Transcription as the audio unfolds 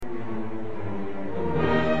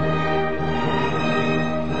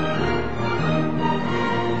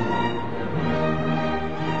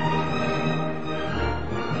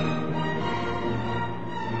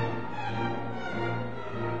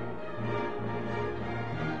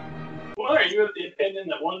Are you of the opinion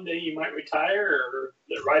that one day you might retire, or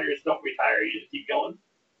that writers don't retire, you just keep going?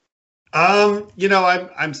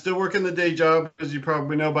 I'm still working the day job, as you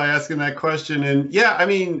probably know by asking that question. And yeah, I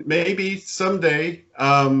mean, maybe someday.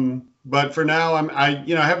 But for now, I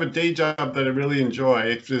have a day job that I really enjoy.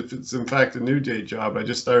 If it's in fact a new day job, I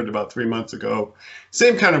just started about 3 months ago.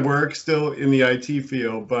 Same kind of work, still in the IT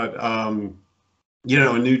field, but a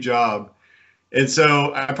new job. And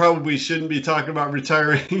so I probably shouldn't be talking about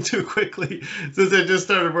retiring too quickly since I just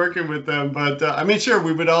started working with them. But I mean, sure,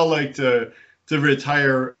 we would all like to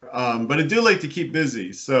retire, but I do like to keep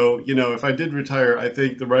busy. So if I did retire, I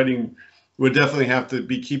think the writing would definitely have to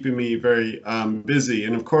be keeping me very busy.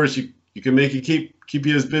 And of course, you can make it keep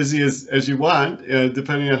you as busy as you want,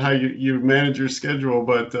 depending on how you manage your schedule.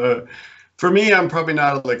 But for me, I'm probably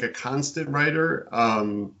not like a constant writer.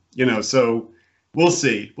 So. We'll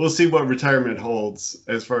see. We'll see what retirement holds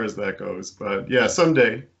as far as that goes. But yeah,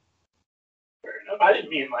 someday. Fair enough. I didn't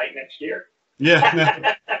mean like next year. Yeah,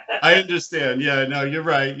 no, I understand. Yeah, no, you're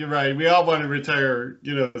right. You're right. We all want to retire,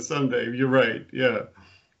 someday. You're right. Yeah.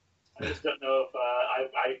 I just don't know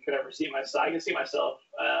if I could ever see myself. I can see myself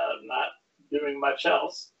not doing much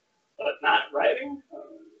else, but not writing.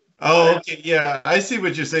 Oh, okay. Yeah, I see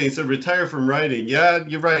what you're saying. So retire from writing. Yeah,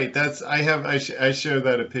 you're right. I share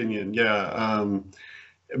that opinion. Yeah.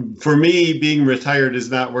 For me, being retired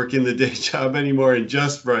is not working the day job anymore and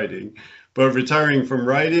just writing. But retiring from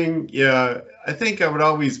writing, yeah, I think I would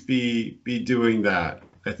always be doing that.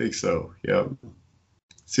 I think so. Yeah.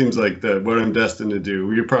 Seems like what I'm destined to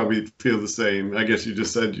do. You probably feel the same. I guess you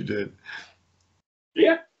just said you did.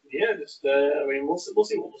 Yeah. Yeah, just I mean, we'll see. We'll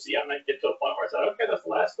see. I might get to a point where I say, okay, that's the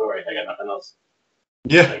last story. I got nothing else.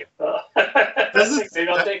 Yeah. Maybe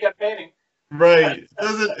I'll take up painting. Right.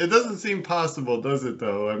 It doesn't seem possible, does it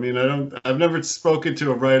though? I mean, I've never spoken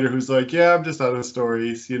to a writer who's like, yeah, I'm just out of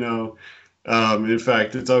stories, In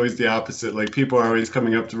fact, it's always the opposite. Like people are always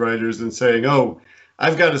coming up to writers and saying, "Oh,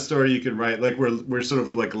 I've got a story you can write." Like we're sort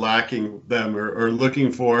of like lacking them or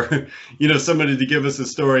looking for, somebody to give us a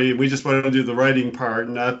story. We just want to do the writing part,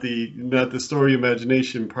 not the story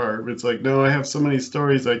imagination part. It's like, no, I have so many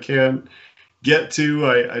stories I can't get to.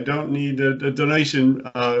 I don't need a donation.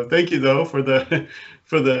 Thank you though for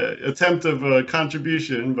the attempt of a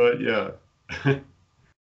contribution, but yeah.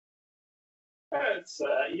 It's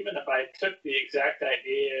even if I took the exact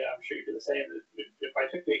idea, I'm sure you do the same. If I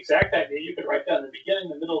took the exact idea, you could write down the beginning,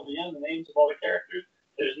 the middle, the end, the names of all the characters.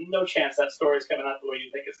 There's no chance that story's coming out the way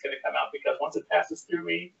you think it's going to come out, because once it passes through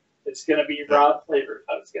me, it's going to be raw flavor.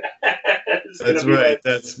 That's right.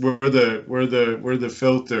 That's we're the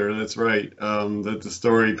filter. That's right. That the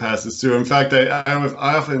story passes through. In fact, I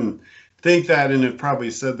often think that, and have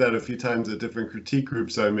probably said that a few times at different critique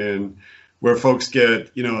groups I'm in, where folks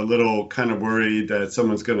get a little kind of worried that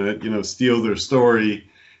someone's going to steal their story.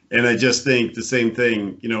 And I just think the same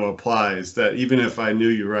thing applies, that even if I knew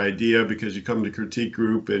your idea, because you come to critique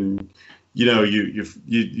group and you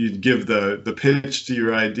give the pitch to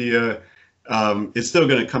your idea, it's still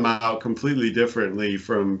going to come out completely differently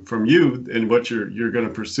from you and what you're going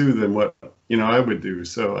to pursue than what I would do.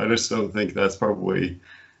 So I just don't think that's probably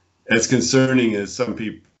as concerning as some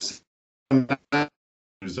people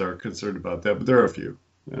are concerned about that, but there are a few.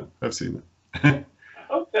 Yeah, I've seen it. I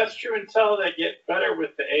hope that's true until they get better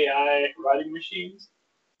with the AI writing machines.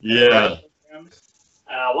 Yeah.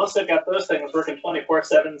 Once they've got those things working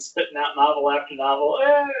 24/7, spitting out novel after novel.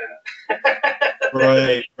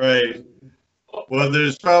 Right. Well,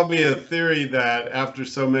 there's probably a theory that after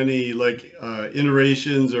so many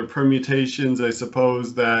iterations or permutations, I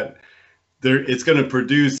suppose, that it's going to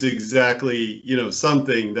produce exactly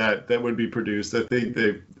something that would be produced. I think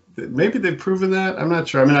maybe they've proven that. I'm not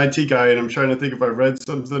sure. I'm an IT guy and I'm trying to think if I read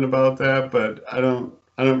something about that, but I don't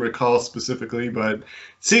recall specifically. But it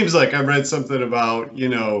seems like I read something about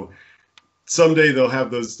someday they'll have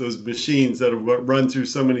those machines that'll run through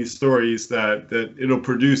so many stories that it'll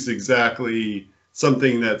produce exactly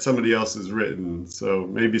something that somebody else has written. So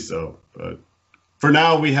maybe so, but for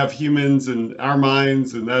now we have humans and our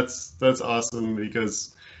minds, and that's awesome,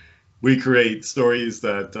 because we create stories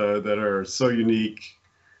that are so unique.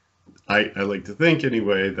 I like to think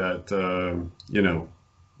anyway that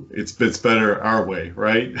it's better our way,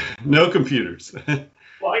 right? No computers.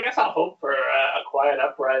 Well, I guess I'll hope for a quiet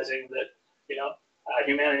uprising that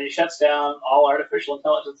humanity shuts down all artificial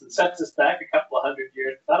intelligence and sets us back a couple of 100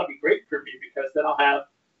 years. That'll be great for me, because then I'll have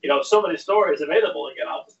so many stories available again.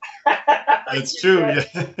 That's true.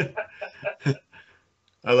 Yeah.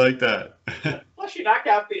 I like that. Plus, you knock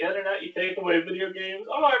out the internet, you take away video games.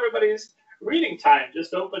 Oh, everybody's reading time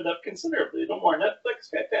just opened up considerably. No more Netflix.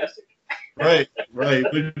 Fantastic. Right. Right,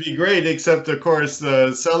 would be great, except of course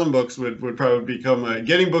selling books would probably become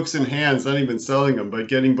getting books in hands, not even selling them, but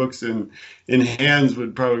getting books in hands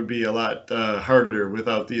would probably be a lot harder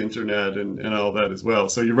without the internet and all that as well.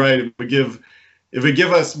 So you're right, it would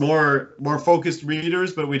give us more focused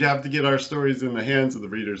readers, but we'd have to get our stories in the hands of the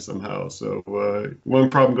readers somehow. So one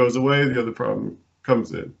problem goes away, the other problem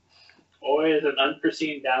comes in. Always an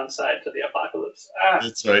unforeseen downside to the apocalypse. Ah.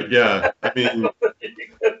 That's right. Yeah, I mean,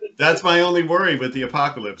 that's my only worry with the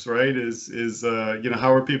apocalypse, right? Is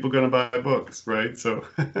how are people going to buy books, right? So.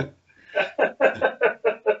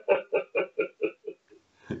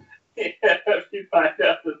 If you find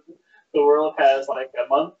out that the world has like a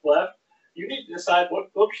month left, you need to decide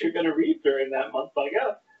what books you're going to read during that month. Like,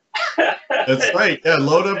 That's right. Yeah,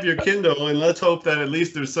 load up your Kindle and let's hope that at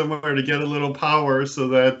least there's somewhere to get a little power so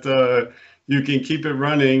that you can keep it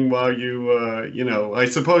running while I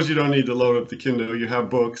suppose you don't need to load up the Kindle. You have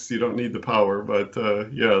books. You don't need the power. But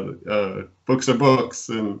books are books.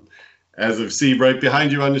 And as I see right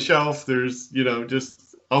behind you on the shelf, there's,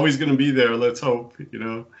 just always going to be there. Let's hope,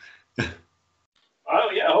 Oh,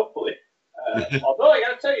 yeah, hopefully. Although I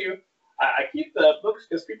got to tell you, I keep the books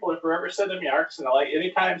because people are forever sending me arcs, and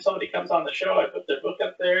anytime somebody comes on the show, I put their book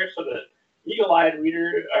up there so that eagle-eyed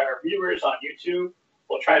viewers on YouTube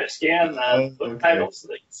will try to scan the book titles so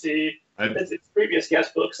they can see it's previous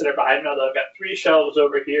guest books that are behind me. Although I've got 3 shelves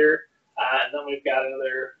over here, and then we've got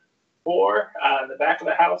another 4 in the back of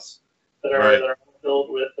the house that are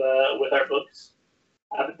filled with our books.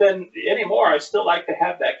 But then anymore, I still like to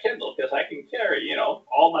have that Kindle because I can carry,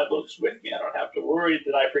 all my books with me. I don't have to worry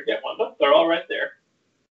that I forget one. Nope, they're all right there.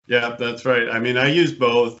 Yeah, that's right. I mean, I use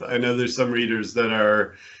both. I know there's some readers that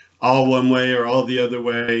are all one way or all the other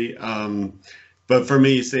way. But for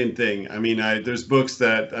me, same thing. I mean, there's books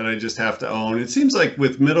that I just have to own. It seems like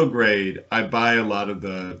with middle grade, I buy a lot of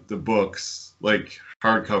the books, like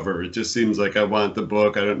hardcover. It just seems like I want the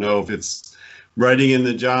book. I don't know if it's writing in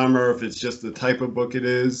the genre, or if it's just the type of book it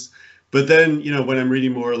is. But then, when I'm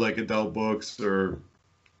reading more like adult books or,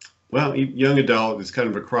 well, young adult is kind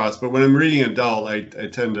of a cross. But when I'm reading adult, I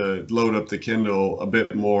tend to load up the Kindle a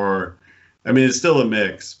bit more. I mean, it's still a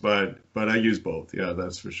mix, but I use both. Yeah,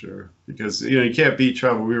 that's for sure. Because, you can't beat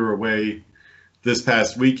travel. We were away this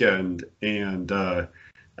past weekend, and I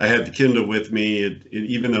had the Kindle with me.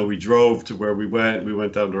 Even though we drove to where we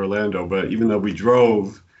went down to Orlando, but even though we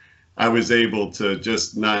drove, I was able to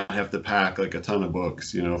just not have to pack like a ton of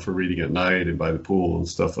books, for reading at night and by the pool and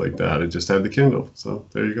stuff like that. I just had the Kindle. So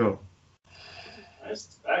there you go.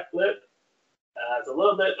 Nice backlit. It's a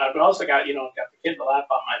little bit. I've also got the Kindle app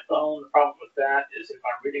on my phone. The problem with that is if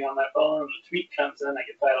I'm reading on my phone and a tweet comes in, I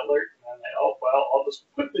get that alert, and then I'll just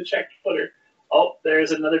quickly check Twitter. Oh,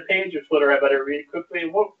 there's another page of Twitter I better read quickly.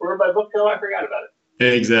 Where'd my book go? I forgot about it.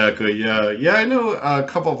 Exactly. Yeah. I know a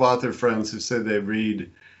couple of author friends who said they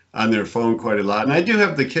read on their phone quite a lot. And I do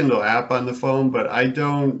have the Kindle app on the phone, but I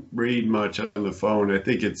don't read much on the phone. I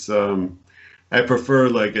think it's, I prefer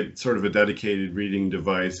like a sort of a dedicated reading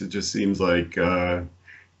device. It just seems like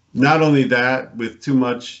not only that with too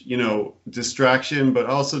much, distraction, but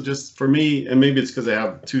also just for me, and maybe it's because I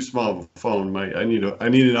have too small of a phone. I need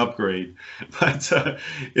an upgrade, but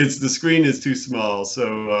it's the screen is too small.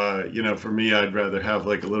 So, for me, I'd rather have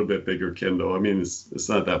like a little bit bigger Kindle. I mean, it's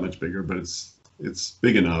not that much bigger, but it's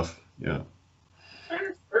big enough. Yeah.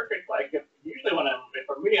 It's perfect. Like usually if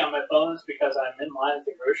I'm reading on my phone, it's because I'm in line at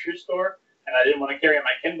the grocery store and I didn't want to carry my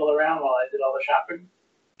Kindle around while I did all the shopping.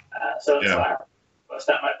 So it's fine. Bust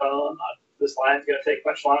out my phone. This line's going to take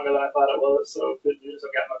much longer than I thought it was. So good news,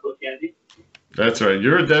 I've got my book handy. That's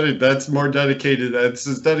right. That's more dedicated. That's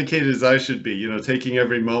as dedicated as I should be. Taking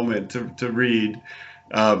every moment to read.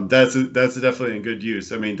 That's definitely a good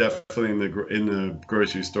use. I mean, definitely in the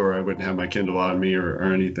grocery store, I wouldn't have my Kindle on me or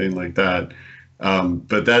anything like that.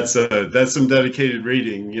 But that's some dedicated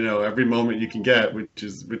reading. Every moment you can get, which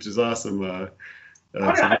is awesome. I'm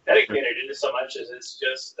not dedicated into so much as it's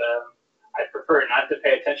just I prefer not to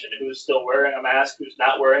pay attention to who's still wearing a mask, who's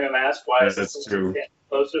not wearing a mask. Why is that's true.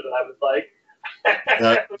 Closer than I would like.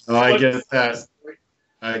 I get that.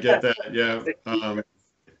 I get that. Yeah.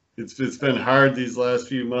 It's been hard these last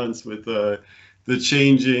few months with the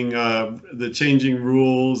changing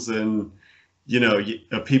rules and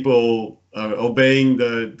people obeying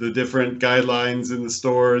the different guidelines in the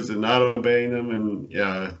stores and not obeying them, and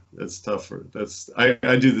yeah, that's tough.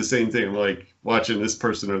 I do the same thing. I'm like watching this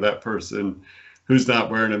person or that person who's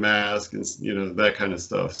not wearing a mask and that kind of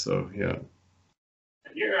stuff. So yeah.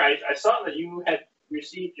 I saw that you had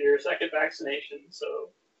received your second vaccination, so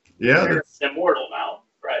yeah, you're immortal now.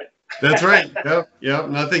 Right. That's right. Yep.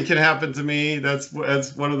 Nothing can happen to me. That's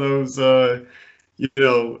one of those.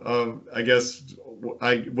 I guess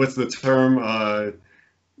what's the term?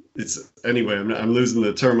 It's anyway. I'm losing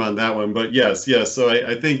the term on that one, but yes. So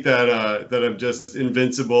I think that I'm just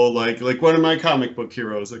invincible, like one of my comic book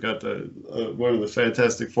heroes. I got the one of the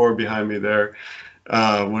Fantastic Four behind me there.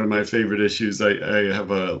 One of my favorite issues. I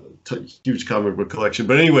have a huge comic book collection.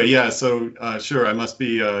 But anyway, yeah. So sure, I must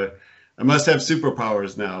have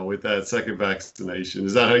superpowers now with that second vaccination.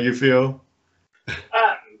 Is that how you feel?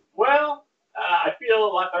 Well, I feel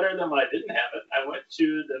a lot better than when I didn't have it. I went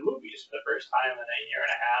to the movies for the first time in a year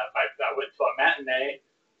and a half. I went to a matinee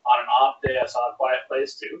on an off day. I saw A Quiet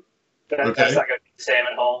Place too. That's not going to be the same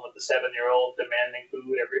at home with the 7-year-old demanding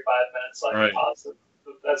food every 5 minutes. Like, right. Awesome.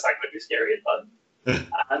 That's not going to be scary and fun.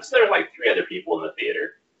 And so there were like 3 other people in the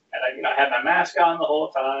theater, and I had my mask on the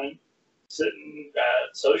whole time, sitting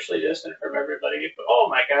socially distant from everybody. But oh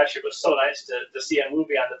my gosh, it was so nice to see a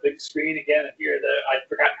movie on the big screen again and hear I'd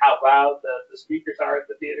forgotten how loud the speakers are at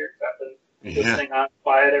the theater. I've been listening on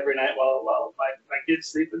quiet every night while my kid's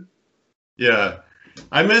sleeping. Yeah,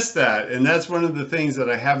 I miss that, and that's one of the things that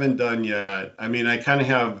I haven't done yet. I mean, I kind of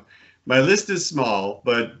have. My list is small,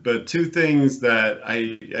 but 2 things that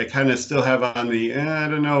I kind of still have on the. I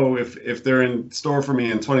don't know if they're in store for me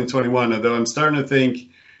in 2021. Although I'm starting to think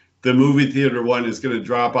the movie theater one is going to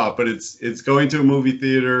drop off, but it's going to a movie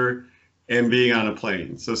theater and being on a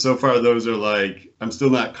plane. So far those are like, I'm still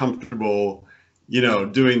not comfortable,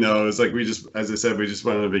 doing those. Like as I said, we just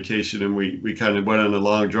went on a vacation and we kind of went on a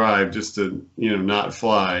long drive just to, not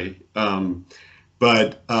fly.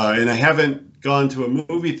 But and I haven't gone to a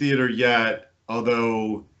movie theater yet,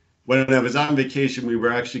 although when I was on vacation, we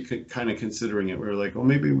were actually kind of considering it. We were like, well,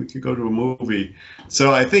 maybe we could go to a movie.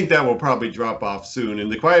 So I think that will probably drop off soon.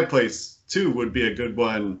 And The Quiet Place 2 would be a good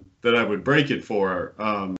one that I would break it for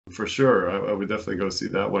sure. I would definitely go see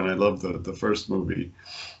that one. I love the first movie.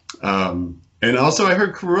 And also I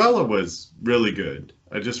heard Cruella was really good.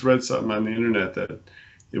 I just read something on the internet that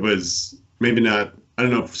it was maybe not, I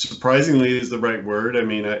don't know if surprisingly is the right word. I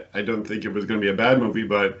mean, I don't think it was going to be a bad movie,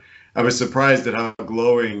 but I was surprised at how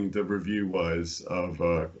glowing the review was of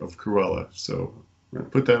Cruella. So I'll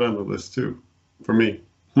put that on the list too, for me.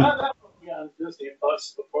 That will be on Disney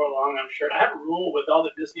Plus before long, I'm sure. And I have a rule with all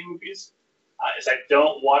the Disney movies, is I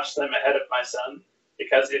don't watch them ahead of my son,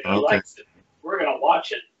 because if he likes it, we're going to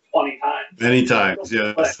watch it 20 times. Many times,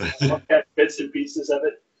 yes. Look at bits and pieces of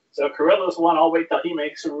it. So Cruella's one I'll wait till he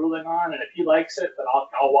makes a ruling on, and if he likes it, then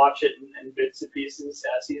I'll watch it in bits and pieces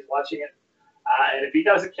as he's watching it. And if he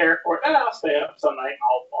doesn't care for it, I'll stay up some night and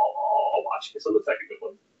I'll watch it. So it looks like a good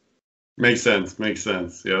one. Makes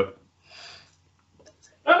sense. Yep.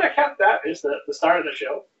 Another account that is the start of the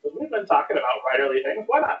show, because we've been talking about writerly things.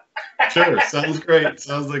 Why not? Sure, sounds great.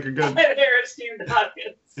 Sounds like a good. Here, esteemed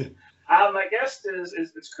audience. My guest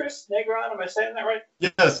is Chris Negron. Am I saying that right?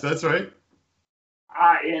 Yes, that's right.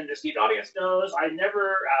 And the esteemed audience knows I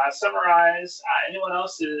never summarize anyone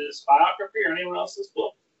else's biography or anyone else's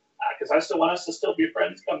book, because I still want us to still be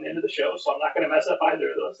friends come the end of the show, so I'm not going to mess up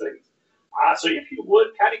either of those things. So if you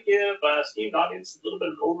would kind of give esteemed audience a little bit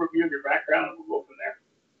of an overview of your background, and we'll go from there.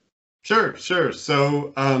 Sure.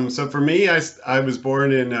 So for me, I was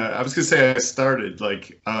born in. I was going to say I started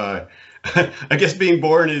like. I guess being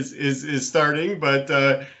born is starting, but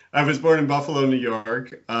I was born in Buffalo, New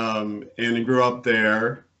York, and I grew up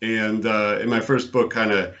there. And in my first book,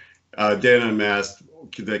 kind of Dan Unmasked,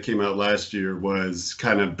 that came out last year, was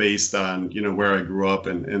kind of based on where I grew up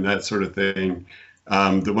and that sort of thing.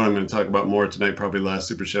 The one I'm going to talk about more tonight, probably Last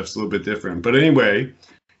Super Chef's a little bit different. But anyway,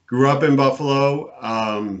 grew up in Buffalo.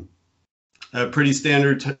 A pretty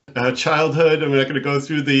standard childhood. I'm not going to go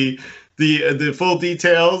through the full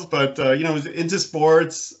details, but I was into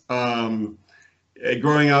sports.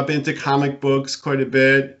 Growing up, into comic books quite a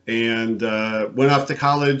bit, and went off to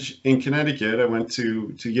college in Connecticut. I went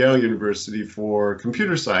to Yale University for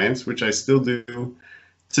computer science, which I still do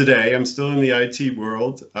today. I'm still in the IT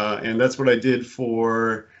world, and that's what I did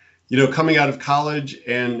for, coming out of college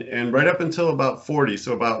and right up until about 40,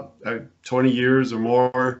 so about 20 years or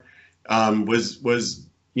more, was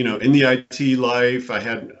in the IT life.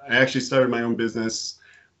 I actually started my own business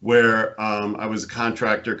where I was a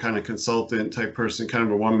contractor, kind of consultant type person, kind of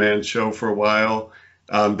a one-man show for a while.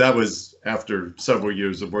 That was after several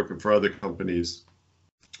years of working for other companies.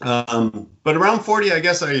 But around 40, I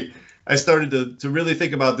guess I started to really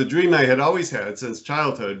think about the dream I had always had since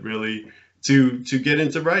childhood, really, to get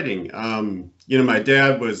into writing. My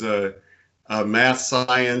dad was a math,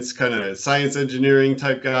 science, kind of science engineering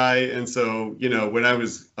type guy. And so, when I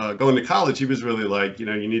was going to college, he was really like, you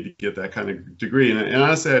need to get that kind of degree. And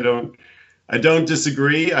honestly, I I don't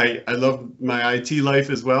disagree. I love my IT life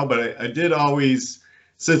as well, but I did always,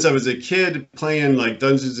 since I was a kid, playing like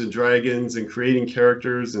Dungeons and Dragons and creating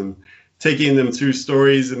characters and taking them through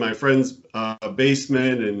stories in my friend's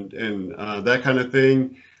basement and that kind of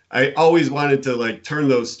thing. I always wanted to like turn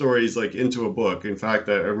those stories like into a book. In fact,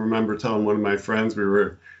 I remember telling one of my friends we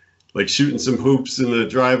were like shooting some hoops in the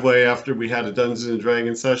driveway after we had a Dungeons and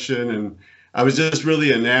Dragons session, and I was just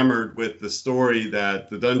really enamored with the story that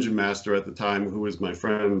the dungeon master at the time, who was my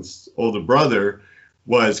friend's older brother,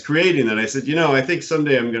 was creating. And I said, you know, I think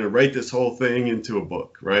someday I'm going to write this whole thing into a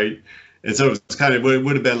book, right? And so it was kind of, it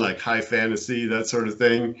would have been like high fantasy, that sort of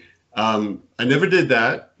thing. I never did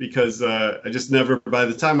that because I just never, by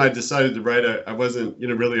the time I decided to write, I wasn't, you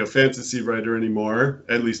know, really a fantasy writer anymore,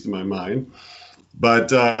 at least in my mind.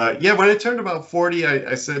 But yeah, when I turned about 40,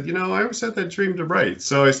 I said, you know, I always had that dream to write.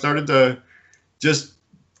 So I started to just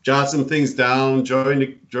jot some things down,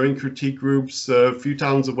 join critique groups a few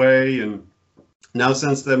towns away. And now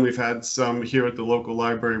since then, we've had some here at the local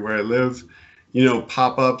library where I live, you know,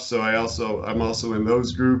 pop up. So I'm also in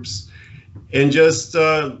those groups, and just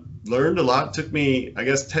learned a lot. It took me, I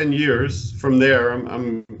guess, 10 years from there.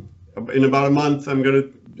 I'm in about a month, I'm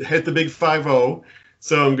going to hit the big 50.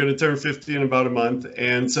 So I'm going to turn 50 in about a month.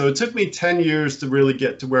 And so it took me 10 years to really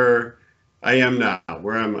get to where I am now,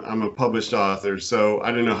 where I'm a published author. So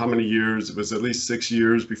I don't know how many years. It was at least 6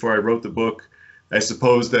 years before I wrote the book, I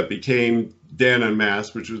suppose, that became Dan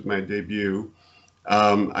Unmasked, which was my debut.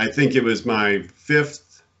 I think it was my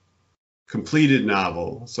 5th completed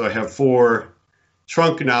novel. So I have 4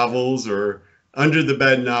 trunk novels or under the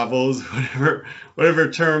bed novels, whatever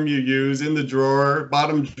term you use, in the drawer,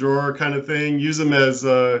 bottom drawer kind of thing. Use them as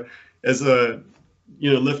a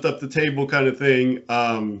you know, lift up the table kind of thing.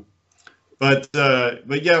 But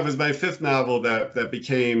yeah, it was my 5th novel that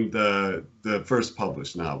became the first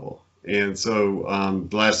published novel. And so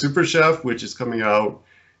The Last Super Chef, which is coming out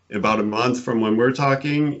in about a month from when we're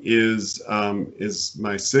talking, is my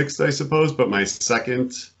 6th, I suppose, but my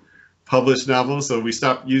 2nd published novel. So we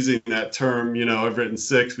stopped using that term, you know, I've written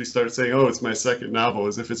 6. We start saying, oh, it's my 2nd novel,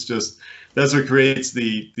 as if it's just, that's what creates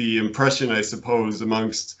the impression, I suppose,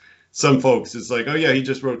 amongst some folks. It's like, oh yeah, he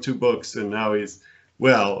just wrote 2 books and now he's,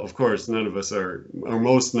 well, of course, none of us are, or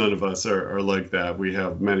most none of us are like that. We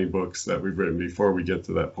have many books that we've written before we get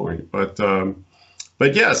to that point.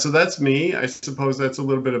 But yeah, so that's me. I suppose that's a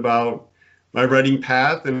little bit about my writing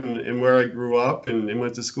path and where I grew up and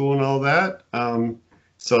went to school and all that.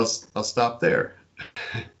 So I'll stop there.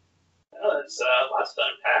 Well, it's lots to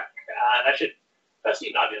unpack. And that's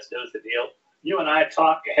even obvious knows the deal. You and I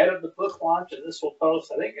talk ahead of the book launch, and this will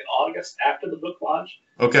post, I think, in August after the book launch.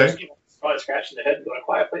 Okay. So people probably scratching their head and going, A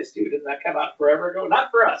Quiet Place 2, didn't that come out forever ago?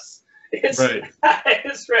 Not for us. It's, right.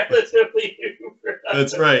 It's relatively new for us.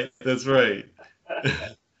 That's right. That's right.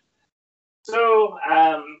 So,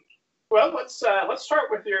 well, let's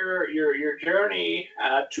start with your journey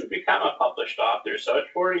to become a published author. So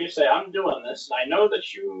at 40, you say, I'm doing this. And I know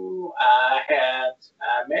that you had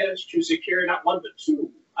managed to secure not 1 but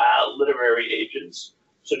 2 literary agents.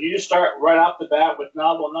 So do you start right off the bat with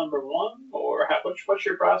novel number 1, or what's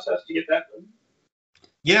your process to get that done?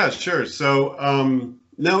 Yeah, sure. So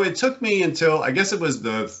no, it took me until, I guess it was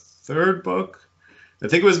the 3rd book. I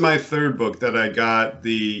think it was my 3rd book that I got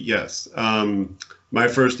my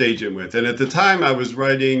first agent with. And at the time I was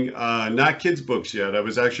writing not kids books yet. I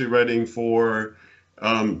was actually writing for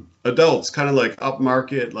adults, kind of like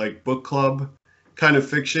upmarket, like book club kind of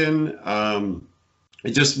fiction.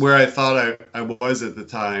 Just where I thought I was at the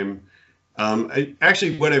time.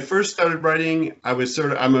 Actually, when I first started writing, I'm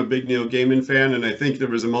a big Neil Gaiman fan. And I think there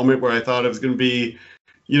was a moment where I thought I was going to be,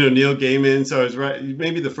 you know, Neil Gaiman. So I was writing,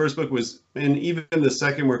 maybe the first book was, and even the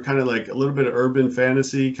 2nd were kind of like a little bit of urban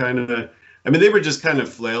fantasy kind of. I mean, they were just kind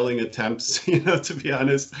of flailing attempts, you know, to be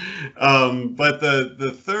honest. But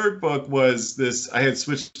the 3rd book was this, I had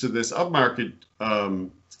switched to this upmarket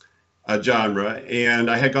genre, and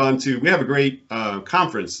I had gone to, we have a great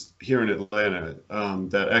conference here in Atlanta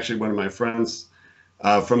that actually one of my friends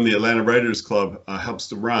from the Atlanta Writers Club helps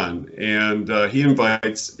to run. And he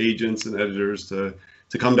invites agents and editors to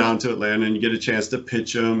come down to Atlanta, and you get a chance to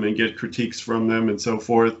pitch them and get critiques from them and so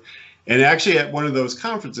forth. And actually at one of those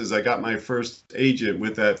conferences, I got my first agent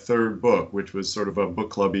with that 3rd book, which was sort of a book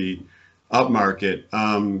clubby upmarket.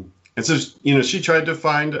 And so, you know, she tried to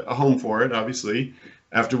find a home for it, obviously.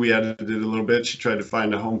 After we edited it a little bit, she tried to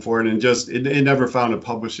find a home for it, and just, it never found a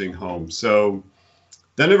publishing home. So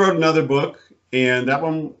then I wrote another book, and that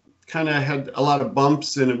one kind of had a lot of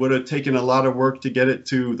bumps, and it would have taken a lot of work to get it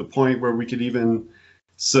to the point where we could even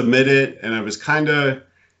submit it. And I was kind of,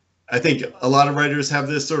 I think a lot of writers have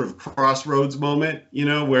this sort of crossroads moment, you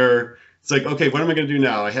know, where it's like, okay, what am I going to do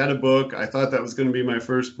now? I had a book. I thought that was going to be my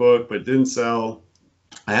first book, but didn't sell.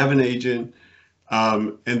 I have an agent.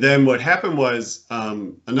 And then what happened was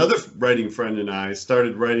another writing friend and I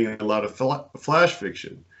started writing a lot of flash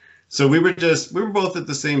fiction. So we were both at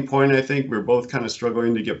the same point. I think we were both kind of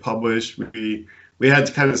struggling to get published. We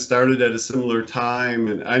had kind of started at a similar time,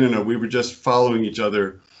 and I don't know, we were just following each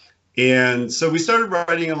other. And so we started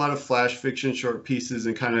writing a lot of flash fiction, short pieces,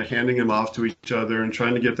 and kind of handing them off to each other and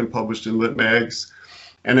trying to get them published in lit mags.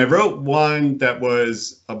 And I wrote one that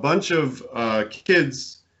was a bunch of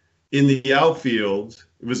kids in the outfield.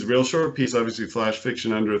 It was a real short piece, obviously flash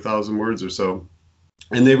fiction, under 1,000 words or so.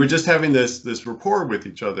 And they were just having this rapport with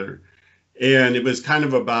each other. And it was kind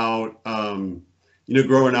of about,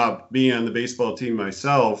 growing up, being on the baseball team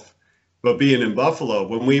myself, but being in Buffalo,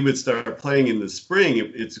 when we would start playing in the spring,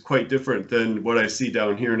 it's quite different than what I see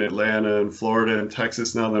down here in Atlanta and Florida and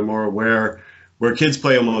Texas now that I'm more aware, where kids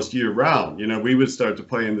play almost year round. You know, we would start to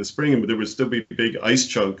play in the spring, but there would still be big ice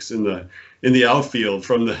chunks in the outfield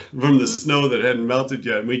from the snow that hadn't melted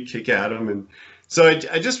yet, and we'd kick at them. And so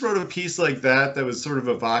I just wrote a piece like that was sort of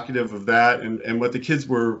evocative of that. And what the kids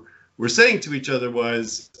were saying to each other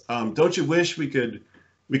was, don't you wish we could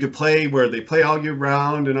play where they play all year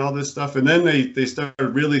round and all this stuff? And then they started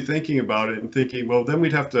really thinking about it and thinking, well, then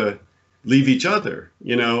we'd have to leave each other,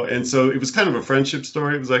 you know? And so it was kind of a friendship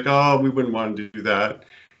story. It was like, oh, we wouldn't want to do that.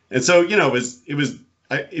 And so, you know, that's,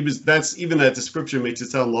 even that description makes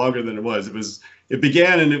it sound longer than it was. It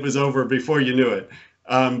began and it was over before you knew it.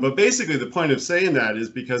 But basically the point of saying that is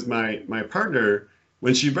because my partner,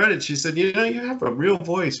 when she read it, she said, you know, you have a real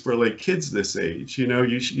voice for like kids this age. You know,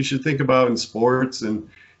 you should think about in sports. And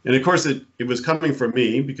of course it was coming from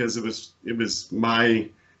me because it was my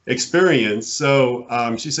experience.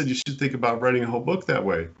 So she said, you should think about writing a whole book that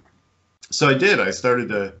way. So I did. I started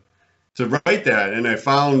to write that, and I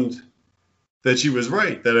found that she was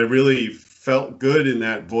right, that I really felt good in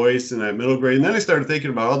that voice in that middle grade. And then I started thinking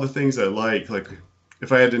about all the things I like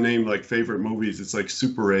if I had to name like favorite movies, it's like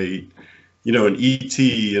Super 8, you know, and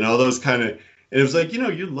E.T. and all those kind of, and it was like, you know,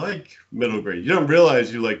 you like middle grade. You don't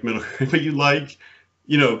realize you like middle grade, but you like,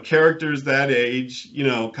 you know, characters that age, you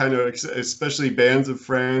know, kind of especially bands of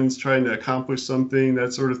friends trying to accomplish something,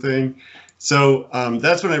 that sort of thing. So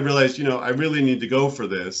that's when I realized, you know, I really need to go for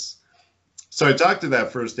this. So I talked to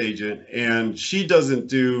that first agent, and she doesn't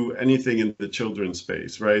do anything in the children's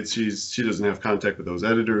space, right? She doesn't have contact with those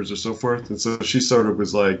editors or so forth. And so she sort of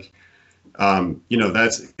was like, you know,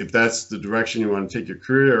 if that's the direction you want to take your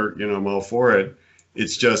career, you know, I'm all for it.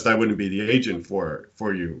 It's just I wouldn't be the agent for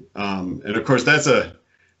you. And of course, that's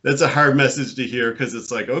a hard message to hear, because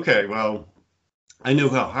it's like, okay, well, I knew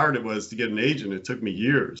how hard it was to get an agent. It took me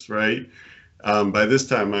years, right? By this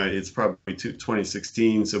time, it's probably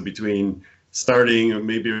 2016. So between starting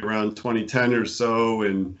maybe around 2010 or so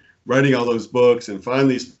and writing all those books and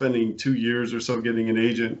finally spending 2 years or so getting an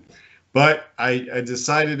agent. But I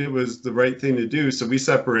decided it was the right thing to do. So we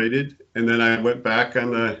separated, and then I went back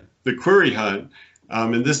on the query hunt.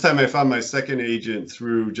 And this time I found my second agent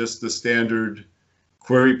through just the standard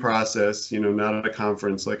query process, you know, not at a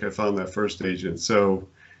conference like I found that first agent. So,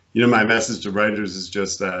 you know, my message to writers is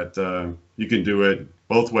just that you can do it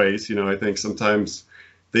both ways. You know, I think sometimes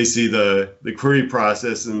they see the query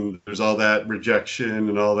process and there's all that rejection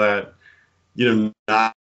and all that, you know,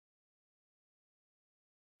 not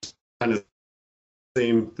kind of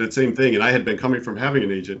the same thing. And I had been coming from having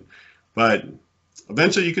an agent, but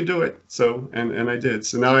eventually you can do it. So, and I did.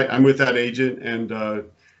 So now I'm with that agent, and of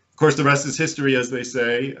course the rest is history, as they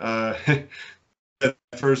say. That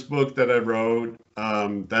first book that I wrote,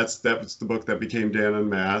 that was the book that became Dan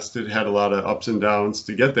Unmasked. It had a lot of ups and downs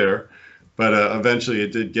to get there, but eventually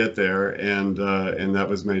it did get there, and that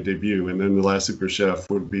was my debut. And then The Last Super Chef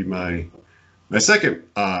would be my second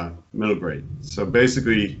middle grade. So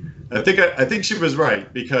basically, I think she was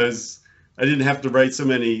right, because I didn't have to write so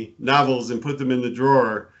many novels and put them in the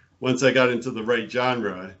drawer once I got into the right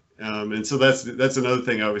genre. And so that's another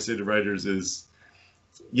thing I always say to writers is,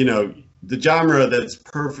 you know, the genre that's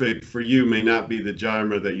perfect for you may not be the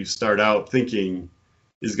genre that you start out thinking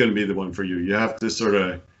is going to be the one for you. You have to sort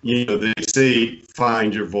of, you know, they say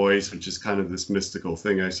find your voice, which is kind of this mystical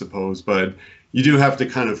thing, I suppose, but you do have to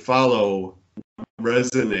kind of follow what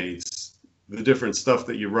resonates, the different stuff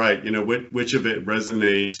that you write, you know, which of it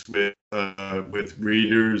resonates with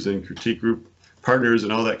readers and critique group partners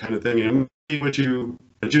and all that kind of thing, and what you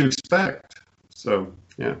expect. So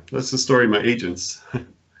yeah, that's the story of my agents.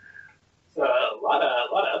 A lot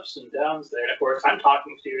of ups and downs there. And of course, I'm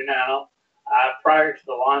talking to you now prior to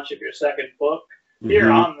the launch of your second book. here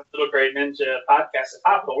Mm-hmm. on the Little Gray Ninja podcast, the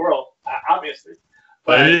top of the world, obviously.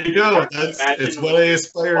 But there you go. It's what I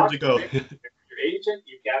aspired to go. Your agent,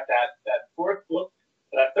 you've got that fourth book,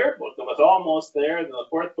 that third book that was almost there, and the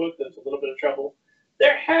fourth book that's a little bit of trouble.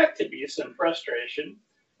 There had to be some frustration,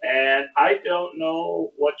 and I don't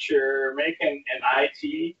know what you're making in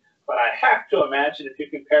IT, but I have to imagine if you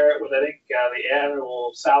compare it with, I think, the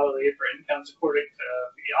annual salary for incomes according to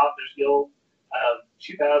the Authors Guild of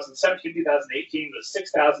 2017, 2018 was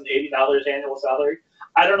 $6,080 annual salary.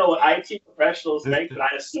 I don't know what IT professionals make, but I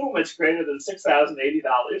assume it's greater than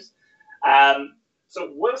 $6,080. So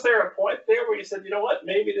was there a point there where you said, you know what,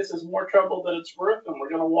 maybe this is more trouble than it's worth, and we're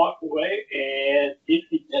going to walk away? And if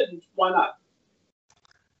you didn't, why not?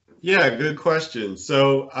 Yeah, good question.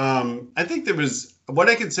 So I think there was, what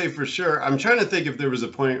I could say for sure, I'm trying to think if there was a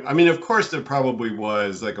point. I mean, of course, there probably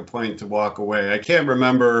was like a point to walk away. I can't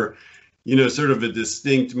remember, sort of a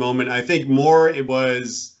distinct moment. I think more it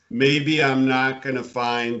was, maybe I'm not going to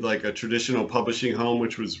find like a traditional publishing home,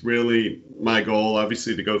 which was really my goal,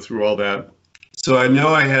 obviously, to go through all that. So I know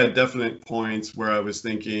I had definite points where I was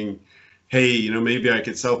thinking, hey, maybe I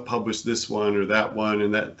could self-publish this one or that one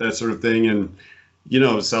and that sort of thing. And,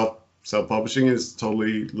 self-publishing is a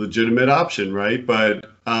totally legitimate option, right? But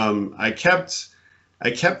I kept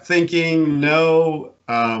thinking, no,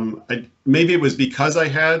 maybe it was because I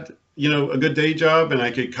had, a good day job and I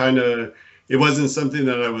could kind of, it wasn't something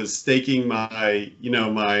that I was staking my,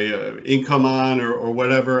 my income on or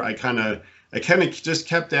whatever. I kind of just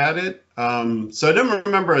kept at it. So I don't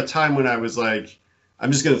remember a time when I was like,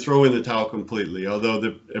 I'm just going to throw in the towel completely, although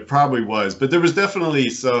it probably was. But there was definitely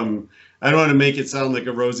some, I don't want to make it sound like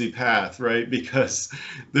a rosy path, right? Because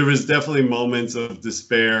there was definitely moments of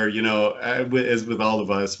despair, as with all of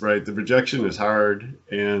us, right? The rejection is hard,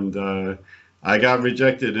 and I got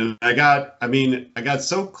rejected, and I got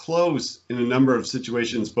so close in a number of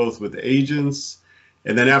situations, both with agents,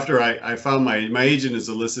 and then after I found my agent is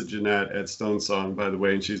Alyssa Jeanette at Stone Song, by the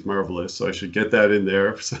way, and she's marvelous, so I should get that in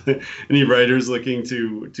there. So any writers looking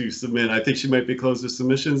to submit, I think she might be closed to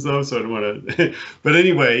submissions though, so I don't want to. But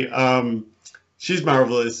anyway, she's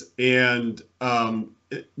marvelous, and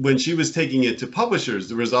when she was taking it to publishers,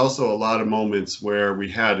 there was also a lot of moments where we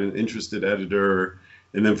had an interested editor,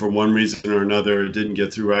 and then for one reason or another, it didn't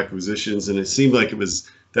get through acquisitions, and it seemed like it was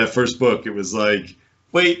that first book. It was like,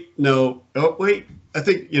 wait, no, oh wait. I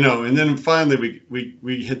think, and then finally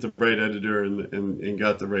we hit the right editor and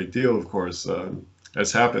got the right deal, of course,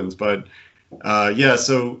 as happens. But yeah,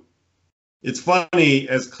 so it's funny,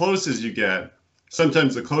 as close as you get,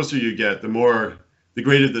 sometimes the closer you get, the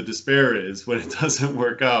greater the despair is when it doesn't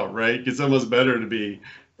work out, right? It's almost better to be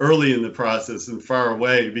early in the process and far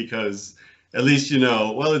away, because at least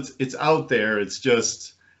well, it's out there. It's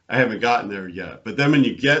just, I haven't gotten there yet. But then when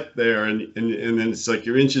you get there and then it's like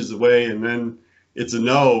you're inches away, and then it's a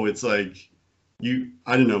no, it's like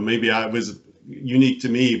I don't know, maybe I was unique to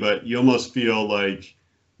me, but you almost feel like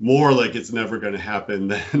more like it's never going to happen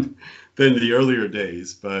than the earlier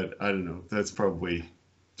days. But I don't know, that's probably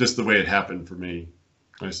just the way it happened for me,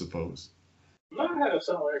 I suppose. I had a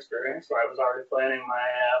similar experience where I was already planning my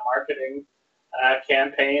marketing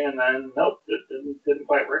campaign, and then nope, it didn't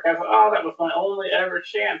quite work. I thought, oh, that was my only ever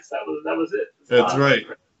chance. That was it. That's right.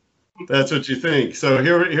 That's what you think. So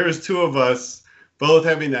here's two of us both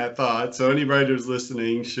having that thought. So any writers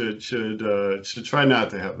listening should try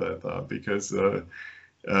not to have that thought, because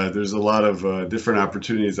there's a lot of different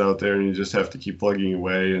opportunities out there, and you just have to keep plugging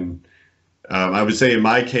away. And I would say in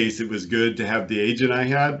my case, it was good to have the agent I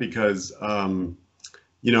had, because I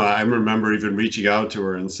remember even reaching out to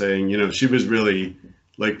her and saying, she was really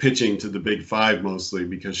like pitching to the big five mostly,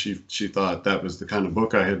 because she thought that was the kind of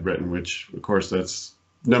book I had written, which of course that's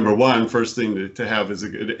number one, first thing to have is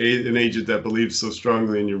an agent that believes so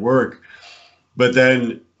strongly in your work. But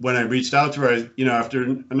then when I reached out to her, after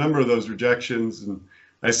a number of those rejections, and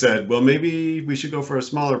I said, well, maybe we should go for a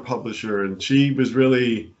smaller publisher. And she was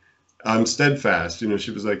really steadfast.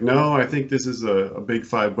 She was like, no, I think this is a big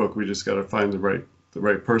five book. We just got to find the right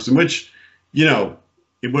person, which,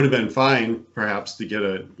 it would have been fine perhaps to get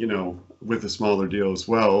with a smaller deal as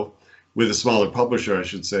well, with a smaller publisher, I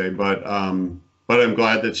should say. But I'm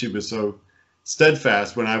glad that she was so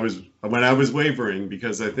steadfast when I was wavering,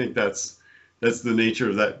 because I think that's the nature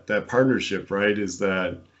of that partnership, right? Is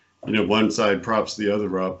that, one side props the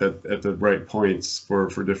other up at the right points for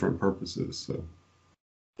different purposes. So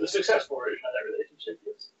the successful version of that relationship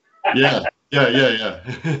is. Yeah.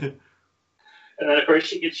 And then of course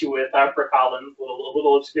she gets you with HarperCollins, a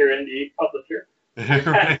little obscure indie publisher.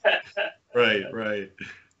 Right.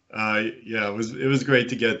 Yeah, it was great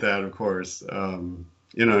to get that, of course.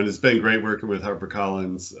 and it's been great working with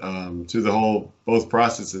HarperCollins through both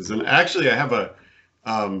processes. And actually, I have a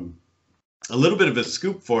little bit of a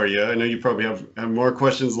scoop for you. I know you probably have more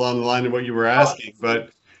questions along the line of what you were asking, but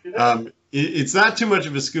it's not too much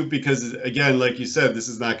of a scoop because, again, like you said, this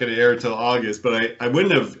is not going to air till August. But I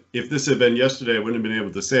wouldn't have, if this had been yesterday, I wouldn't have been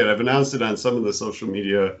able to say it. I've announced it on some of the social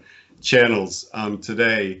media channels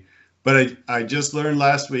today. But I just learned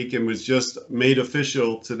last week and was just made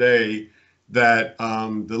official today that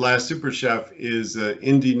The Last Super Chef is an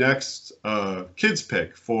Indie Next kids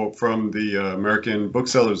pick from the American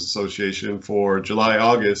Booksellers Association for July,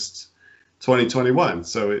 August 2021.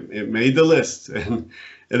 So it made the list, and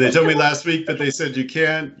they told me last week that they said you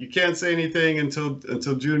can't say anything until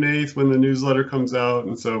June 8th when the newsletter comes out.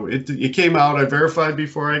 And so it came out. I verified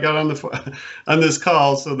before I got on this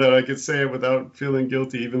call so that I could say it without feeling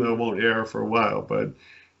guilty, even though it won't air for a while. But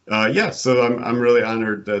yeah, so I'm really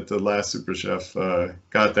honored that The Last Super Chef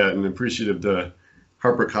got that, and appreciative to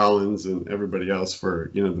HarperCollins and everybody else for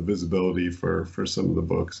the visibility for some of the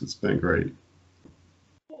books. It's been great.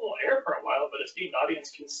 Will air for a while, but esteemed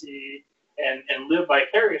audience can see and live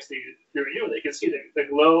vicariously through you. They can see the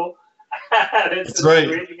glow that's right.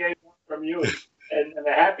 radiating from you, and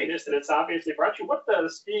the happiness that it's obviously brought you. What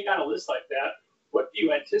does being on a list like that? What do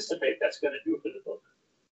you anticipate that's going to do for the book?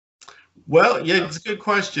 Well, yeah, it's a good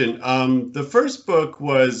question. The first book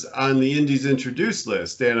was on the Indies Introduced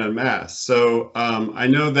list, Dan Unmasked. So I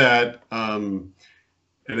know that, and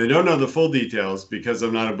I don't know the full details because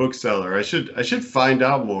I'm not a bookseller. I should find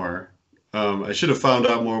out more. I should have found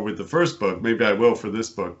out more with the first book. Maybe I will for this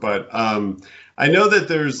book. But I know that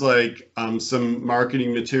there's like some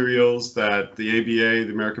marketing materials that the ABA,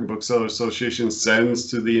 the American Bookseller Association, sends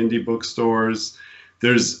to the indie bookstores.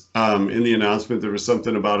 There's in the announcement, there was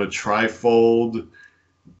something about a trifold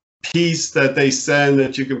piece that they send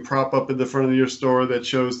that you can prop up in the front of your store that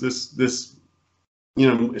shows this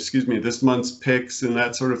month's picks and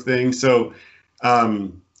that sort of thing. So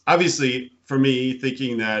obviously for me,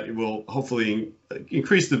 thinking that it will hopefully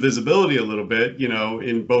increase the visibility a little bit,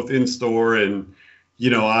 in both in store and,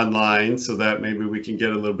 online, so that maybe we can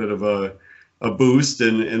get a little bit of a boost,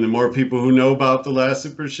 and the more people who know about The Last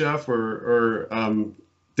Super Chef or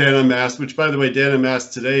Dan Unmasked, which, by the way, Dan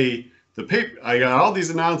Unmasked today, I got all these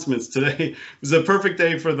announcements today. It was a perfect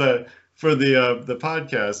day for the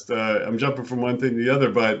podcast. I'm jumping from one thing to the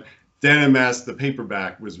other, but Dan Unmasked, the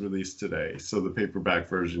paperback was released today, so the paperback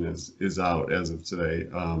version is out as of today.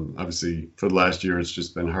 Obviously, for the last year, it's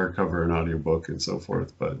just been hardcover and audiobook and so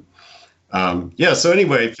forth. But yeah, so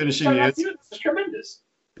anyway, finishing the answer. It's tremendous.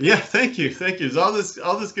 Yeah, thank you. There's all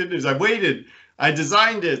this good news. I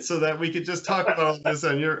designed it so that we could just talk about all this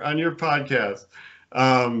on your podcast.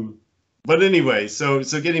 But anyway, so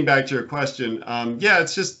getting back to your question, yeah,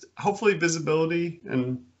 it's just hopefully visibility,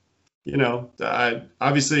 and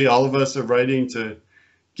obviously all of us are writing to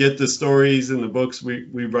get the stories and the books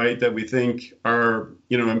we write that we think are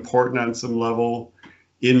important on some level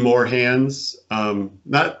in more hands.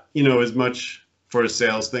 Not as much for a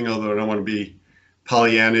sales thing, although I don't want to be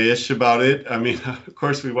Pollyanna-ish about it. I mean, of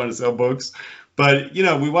course we want to sell books, but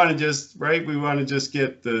we want to just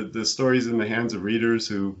get the stories in the hands of readers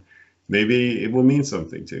who maybe it will mean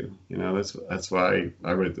something to. That's why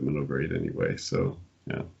I write the middle grade anyway. So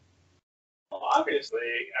yeah. Well, obviously,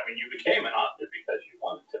 I mean, you became an author because you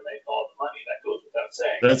wanted to make all the money. That goes without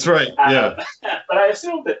saying. That's right. Yeah. But I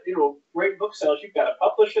assume that great book sales. You've got a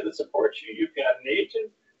publisher that supports you. You've got an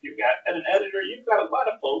agent. You've got an editor. You've got a lot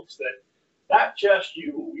of folks that, not just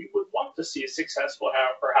you would want to see successful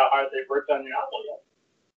for how hard they've worked on your novel yet.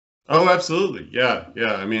 Oh, absolutely. Yeah.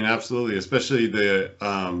 I mean, absolutely. Especially the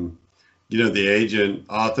the agent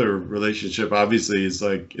author relationship obviously is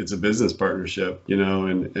like, it's a business partnership,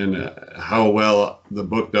 and how well the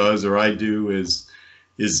book does or I do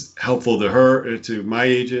is helpful to her, to my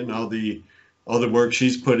agent, and all the work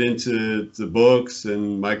she's put into the books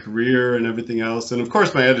and my career and everything else. And of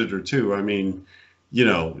course my editor too. I mean,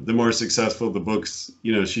 the more successful the books,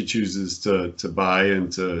 she chooses to buy and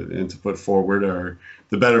to put forward, are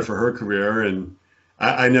the better for her career. And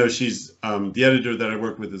I know she's the editor that I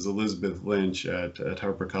work with is Elizabeth Lynch at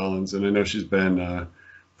HarperCollins, and I know she's been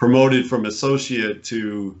promoted from associate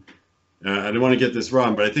to I don't want to get this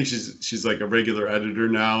wrong, but I think she's like a regular editor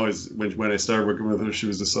now. When I started working with her, she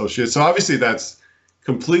was associate. So obviously that's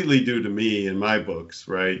completely due to me and my books,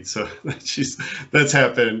 right? So that's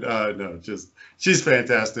happened. No, just she's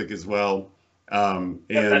fantastic as well. And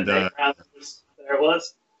there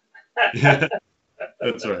was. Yeah,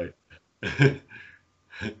 that's right.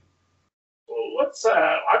 Well,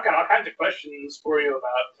 I've got all kinds of questions for you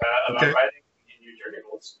about Okay. writing in your journey.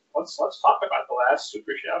 let's talk about The Last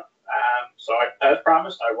Super Chef. So as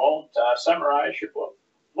promised, I won't summarize your book.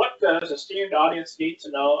 What does esteemed audience need to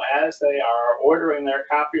know as they are ordering their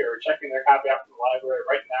copy or checking their copy out from the library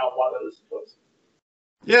right now while they're listening to us?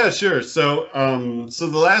 Yeah, sure. So,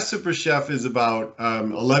 The Last Super Chef is about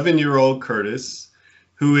 11-year-old Curtis,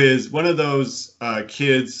 who is one of those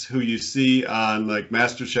kids who you see on like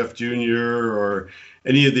MasterChef Junior or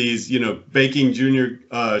any of these, baking junior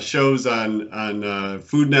shows on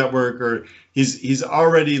Food Network, or he's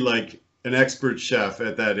already like an expert chef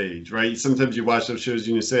at that age, right? Sometimes you watch those shows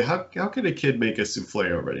and you say, how can a kid make a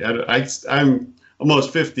souffle already? I'm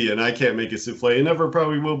almost 50 and I can't make a souffle and never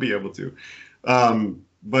probably will be able to.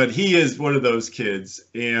 But he is one of those kids,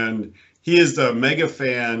 and he is a mega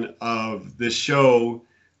fan of this show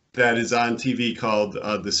that is on TV called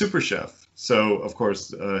The Super Chef. So, of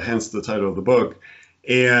course, hence the title of the book.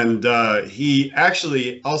 And he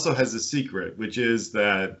actually also has a secret, which is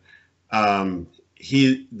that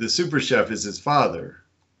the Super Chef is his father,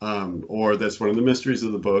 or that's one of the mysteries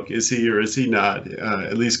of the book. Is he or is he not?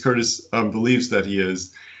 At least Curtis believes that he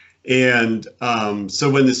is. And so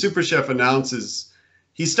when the Super Chef announces,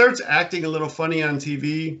 he starts acting a little funny on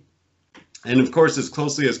TV. And of course, as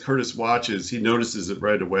closely as Curtis watches, he notices it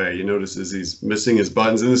right away. He notices he's missing his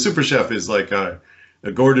buttons. And the Super Chef is like a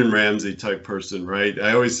Gordon Ramsay type person, right?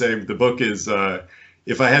 I always say the book is,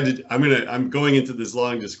 if I had to, I'm going into this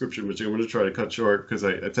long description, which I'm going to try to cut short because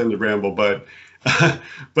I tend to ramble. But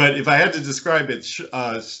if I had to describe it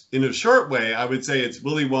in a short way, I would say it's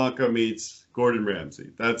Willy Wonka meets Gordon Ramsay.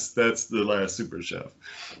 That's The Last Super Chef.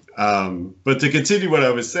 But to continue what I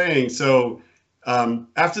was saying, so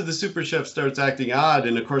after the Super Chef starts acting odd,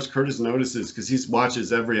 and of course Curtis notices because he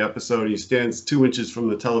watches every episode, he stands 2 inches from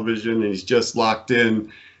the television and he's just locked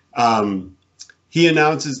in. He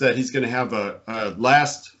announces that he's going to have a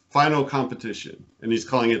last final competition, and he's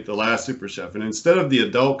calling it The Last Super Chef. And instead of the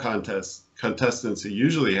adult contestants he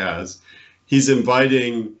usually has, he's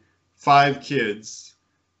inviting 5 kids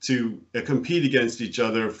to compete against each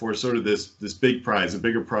other for sort of this big prize, a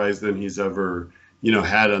bigger prize than he's ever,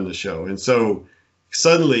 had on the show. And so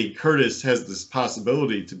suddenly Curtis has this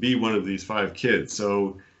possibility to be one of these 5 kids.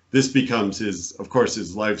 So this becomes his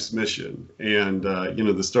life's mission. And,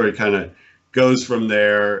 the story kind of goes from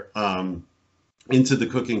there into the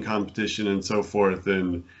cooking competition and so forth.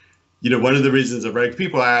 And, one of the reasons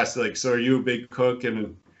people ask, like, so are you a big cook?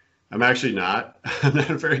 And I'm actually not. I'm not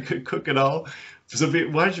a very good cook at all. So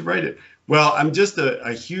why did you write it? Well, I'm just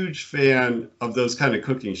a huge fan of those kind of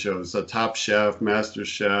cooking shows, so Top Chef, Master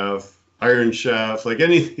Chef, Iron Chef, like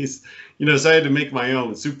any of these, so I had to make my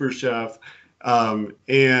own Super Chef.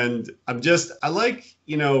 And I like,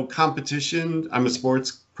 competition. I'm a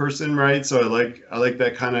sports person, right? So I like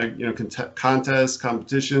that kind of, contests,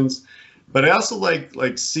 competitions. But I also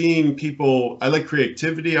like seeing people, I like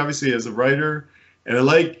creativity, obviously, as a writer. And I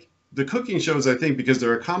like the cooking shows, I think, because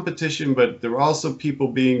they're a competition, but they're also people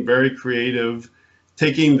being very creative,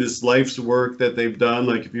 taking this life's work that they've done.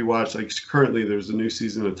 Like if you watch, like currently there's a new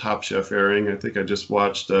season of Top Chef airing. I think I just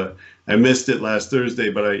watched, I missed it last Thursday,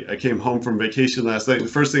 but I came home from vacation last night. The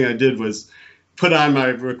first thing I did was put on my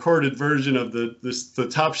recorded version of the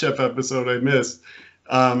Top Chef episode I missed.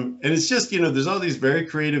 And it's just, there's all these very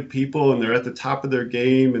creative people and they're at the top of their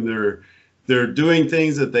game and they're doing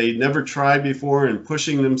things that they never tried before and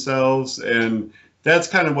pushing themselves. And that's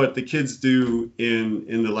kind of what the kids do in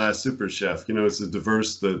The Last Super Chef. It's a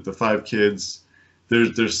diverse, the 5 kids.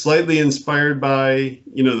 They're slightly inspired by,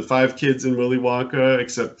 the 5 kids in Willy Wonka,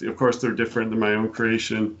 except of course they're different than my own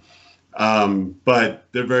creation. But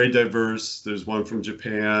they're very diverse. There's one from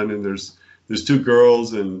Japan and there's 2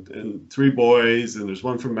 girls and 3 boys, and there's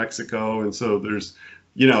one from Mexico. And so there's,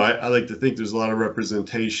 I like to think there's a lot of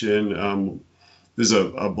representation. There's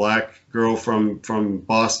a black girl from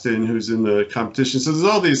Boston who's in the competition. So there's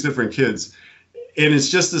all these different kids. And it's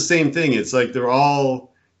just the same thing. It's like they're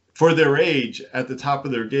all, for their age, at the top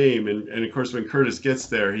of their game. And of course, when Curtis gets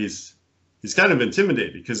there, he's kind of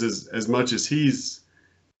intimidated because as much as he's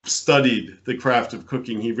studied the craft of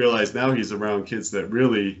cooking, he realized now he's around kids that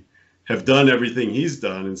really have done everything he's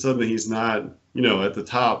done. And suddenly he's not, at the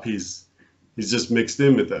top. He's just mixed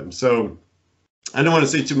in with them. So I don't want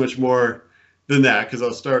to say too much more than that because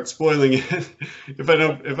I'll start spoiling it if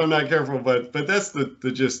I'm not careful. But that's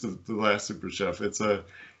the gist of The Last Super Chef. It's a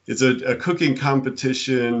cooking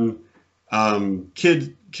competition,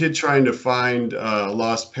 kid trying to find a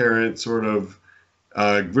lost parent, sort of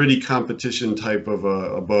gritty competition type of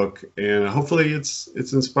a book, and hopefully it's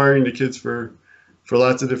inspiring to kids for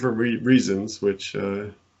lots of different reasons, which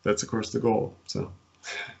that's of course the goal. So.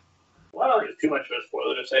 Well, I don't think it's too much of a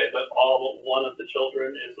spoiler to say that all but one of the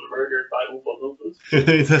children is murdered by Oompa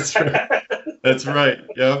Loompas. That's right. That's right.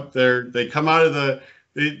 Yep. They come out of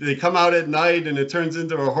they come out at night and it turns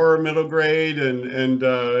into a horror middle grade and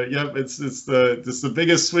yep, it's the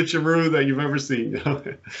biggest switcheroo that you've ever seen.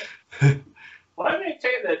 Well, I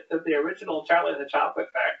maintain that the original Charlie and the Chocolate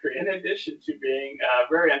Factory, in addition to being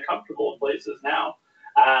very uncomfortable in places now,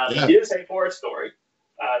 is a horror story.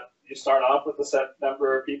 You start off with a set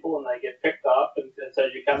number of people, and they get picked up until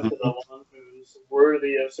you come to the one who's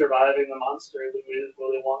worthy of surviving the monster, who is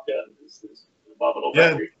Willy Wonka and his abominable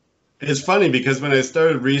factory. It's funny because when I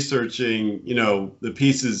started researching, the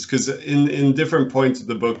pieces, because in different points of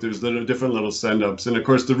the book, there's different little send-ups, and of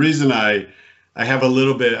course the reason I have a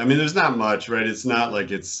little bit, I mean, there's not much, right? It's not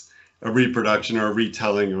like it's a reproduction or a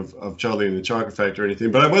retelling of Charlie and the Chocolate Factory or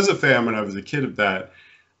anything, but I was a fan when I was a kid of that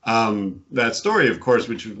story, of course,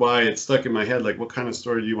 which is why it stuck in my head, like, what kind of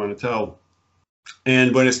story do you want to tell?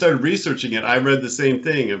 And when I started researching it, I read the same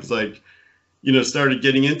thing. It was like, started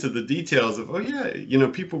getting into the details of,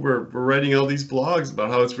 people were writing all these blogs about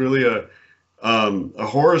how it's really a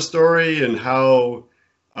horror story, and how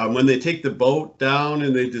when they take the boat down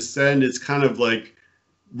and they descend, it's kind of like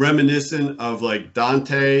reminiscent of like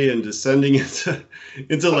Dante and descending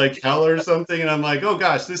into like hell or something. And I'm like, oh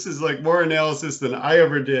gosh, this is like more analysis than I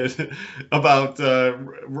ever did about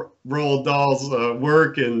Roald Dahl's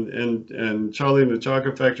work and Charlie and the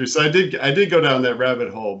Chocolate Factory. So I did go down that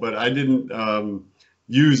rabbit hole, but I didn't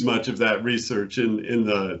use much of that research in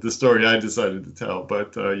the story I decided to tell.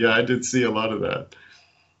 But yeah, I did see a lot of that.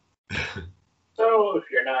 So if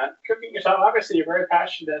you're not cooking yourself, obviously you're very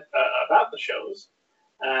passionate about the shows.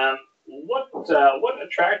 What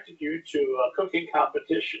attracted you to a cooking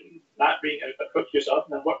competition, not being a cook yourself,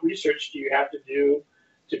 and then what research do you have to do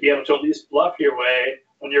to be able to at least bluff your way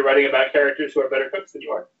when you're writing about characters who are better cooks than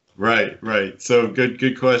you are? Right. So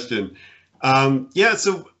good question.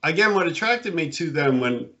 So again, what attracted me to them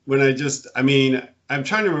when I'm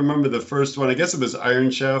trying to remember the first one. I guess it was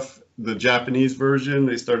Iron Chef, the Japanese version.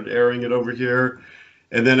 They started airing it over here.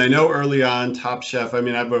 And then I know early on Top Chef,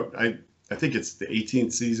 I think it's the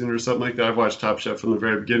 18th season or something like that. I've watched Top Chef from the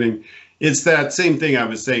very beginning. It's that same thing I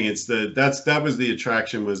was saying. That was the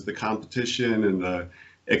attraction, was the competition and the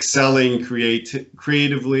excelling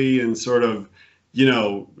creatively and sort of,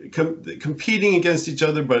 competing against each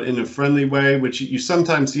other, but in a friendly way, which you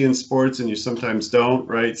sometimes see in sports and you sometimes don't,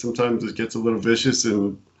 right? Sometimes it gets a little vicious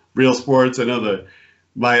in real sports. I know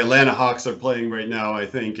my Atlanta Hawks are playing right now, I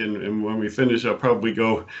think, and when we finish, I'll probably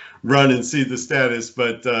go run and see the status.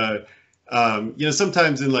 But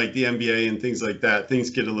sometimes in like the NBA and things like that, things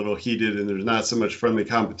get a little heated and there's not so much friendly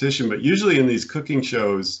competition. But usually in these cooking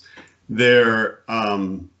shows, they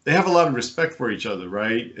have a lot of respect for each other,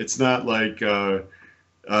 right? It's not like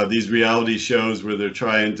these reality shows where they're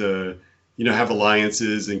trying to, have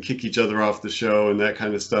alliances and kick each other off the show and that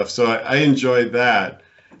kind of stuff. So I enjoyed that.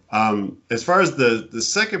 As far as the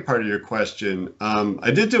second part of your question,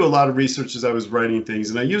 I did do a lot of research as I was writing things,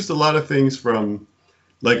 and I used a lot of things from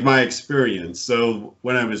like my experience. So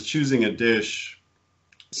when I was choosing a dish,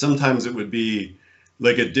 sometimes it would be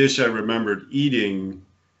like a dish I remembered eating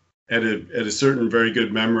at a certain very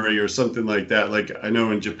good memory or something like that. Like I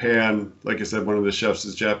know in Japan, like I said, one of the chefs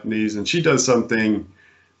is Japanese, and she does something,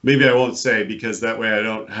 maybe I won't say because that way I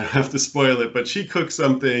don't have to spoil it, but she cooks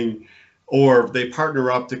something, or they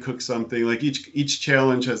partner up to cook something. Like each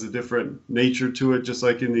challenge has a different nature to it, just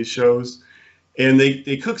like in these shows. And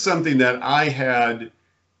they cook something that I had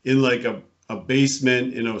in like a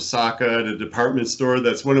basement in Osaka at a department store.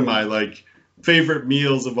 That's one of my like favorite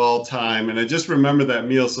meals of all time. And I just remember that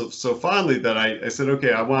meal so fondly that I said,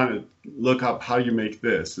 okay, I want to look up how you make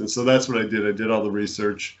this. And so that's what I did. I did all the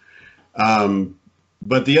research.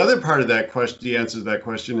 But the other part of that question, the answer to that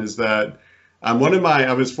question, is that I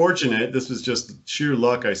was fortunate, this was just sheer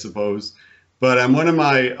luck, I suppose, but on one of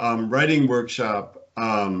my writing workshop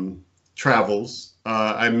travels,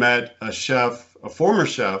 I met a former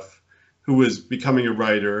chef who was becoming a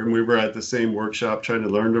writer, and we were at the same workshop trying to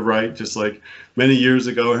learn to write, just like many years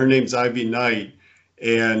ago. Her name's Ivy Knight,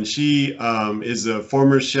 and she is a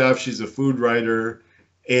former chef. She's a food writer,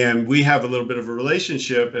 and we have a little bit of a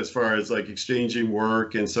relationship as far as like exchanging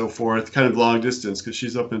work and so forth, kind of long distance, because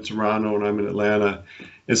she's up in Toronto and I'm in Atlanta.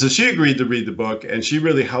 And so she agreed to read the book, and she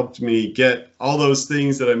really helped me get all those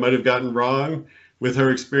things that I might have gotten wrong with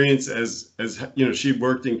her experience as she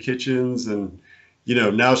worked in kitchens, and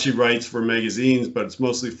now she writes for magazines, but it's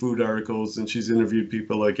mostly food articles, and she's interviewed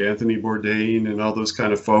people like Anthony Bourdain and all those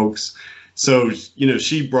kind of folks. So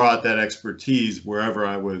she brought that expertise wherever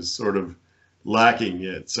I was sort of lacking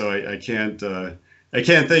it. So I can't I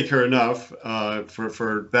can't thank her enough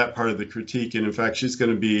for that part of the critique. And in fact, she's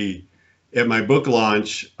going to be at my book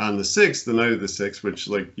launch on the 6th, the night of the 6th, which,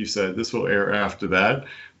 like you said, this will air after that.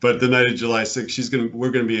 But the night of July 6th,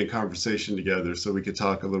 we're going to be in conversation together, so we could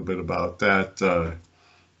talk a little bit about that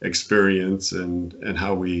experience and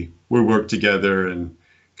how we work together and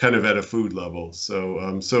kind of at a food level.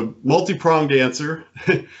 So multi-pronged answer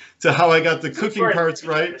to how I got the cooking parts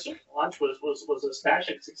right. Launch was a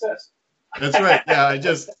smashing success. That's right.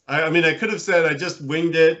 Yeah, I mean, I could have said I just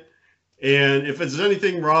winged it, and if there's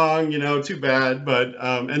anything wrong, too bad. But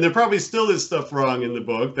and there probably still is stuff wrong in the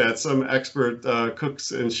book that some expert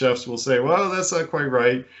cooks and chefs will say, well, that's not quite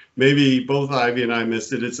right. Maybe both Ivy and I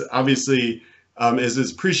missed it. It's obviously as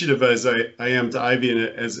appreciative as I am to Ivy,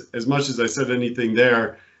 and as much as I said anything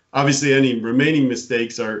there, obviously any remaining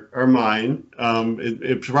mistakes are mine.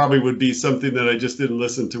 It probably would be something that I just didn't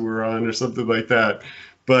listen to her on or something like that.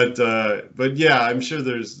 But yeah, I'm sure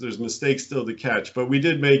there's mistakes still to catch. But we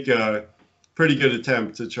did make a pretty good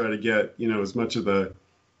attempt to try to get as much of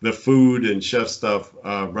the food and chef stuff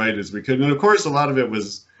right as we could. And of course, a lot of it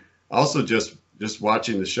was also just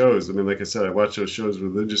watching the shows. I mean, like I said, I watch those shows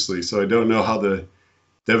religiously, so I don't know how that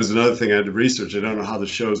was another thing I had to research. I don't know how the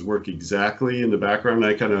shows work exactly in the background.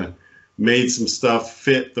 I kind of made some stuff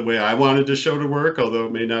fit the way I wanted the show to work, although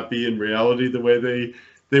it may not be in reality the way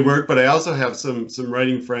they work. But I also have some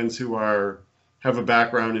writing friends who have a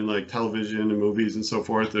background in like television and movies and so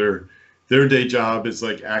forth. Their day job is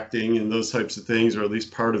like acting and those types of things, or at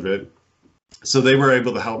least part of it. So they were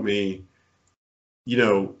able to help me,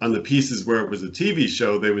 on the pieces where it was a TV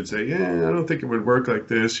show. They would say, yeah, I don't think it would work like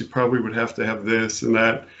this. You probably would have to have this and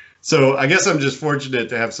that. So I guess I'm just fortunate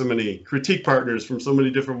to have so many critique partners from so many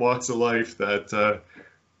different walks of life that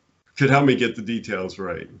could help me get the details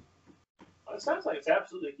right. Well, it sounds like it's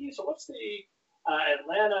absolutely key. So what's the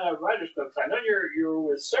Atlanta Writers Club? I know you're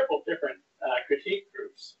with several different critique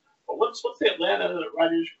groups, but what's the Atlanta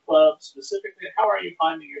Writers Club specifically? How are you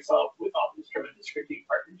finding yourself with all these tremendous critique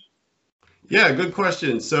partners? Yeah, good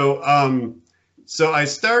question. So I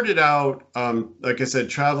started out, like I said,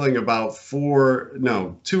 traveling about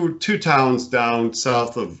two towns down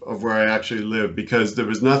south of where I actually live, because there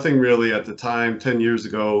was nothing really at the time, 10 years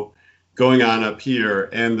ago, going on up here.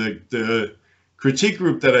 And the critique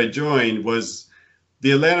group that I joined was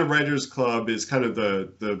the Atlanta Writers Club is kind of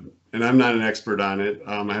and I'm not an expert on it.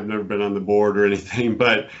 I have never been on the board or anything,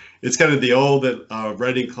 but it's kind of the old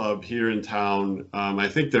writing club here in town. I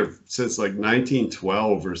think they're since like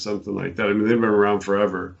 1912 or something like that. I mean, they've been around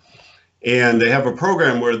forever. And they have a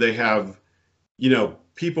program where they have,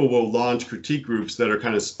 people will launch critique groups that are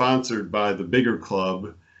kind of sponsored by the bigger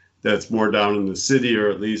club that's more down in the city, or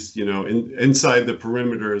at least, inside the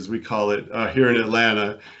perimeter, as we call it, here in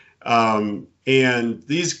Atlanta. And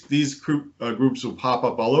these groups will pop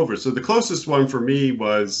up all over. So the closest one for me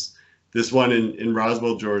was this one in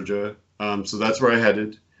Roswell, Georgia. So that's where I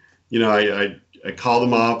headed. I called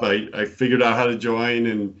them up. I figured out how to join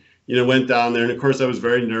and, went down there. And of course, I was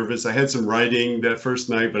very nervous. I had some writing that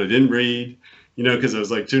first night, but I didn't read, because I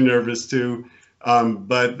was like too nervous to.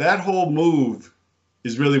 But that whole move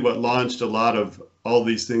is really what launched a lot of all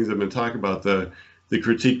these things I've been talking about. The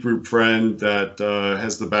critique group friend that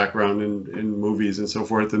has the background in movies and so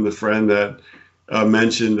forth, and the friend that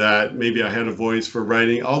mentioned that maybe I had a voice for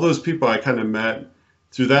writing. All those people I kind of met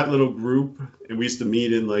through that little group, and we used to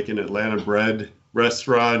meet in like an Atlanta bread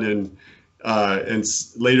restaurant, and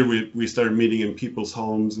later we started meeting in people's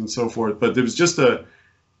homes and so forth. But there was just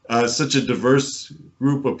such a diverse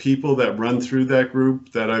group of people that run through that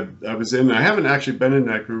group that I was in. I haven't actually been in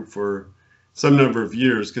that group for some number of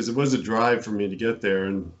years, because it was a drive for me to get there.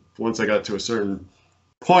 And once I got to a certain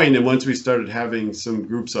point, and once we started having some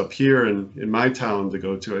groups up here in my town to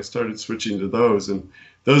go to, I started switching to those, and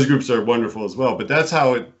those groups are wonderful as well. But that's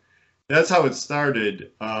how it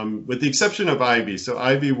started, with the exception of Ivy. So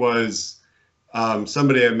Ivy was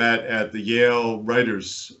somebody I met at the Yale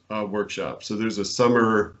Writers Workshop. So there's a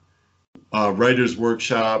summer writers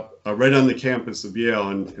workshop right on the campus of Yale,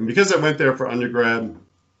 and because I went there for undergrad,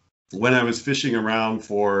 when I was fishing around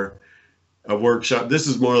for a workshop, this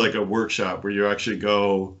is more like a workshop where you actually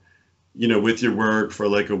go, with your work for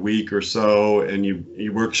like a week or so, and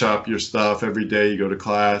you workshop your stuff every day. You go to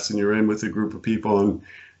class and you're in with a group of people, and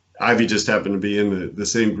Ivy just happened to be in the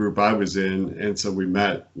same group I was in, and so we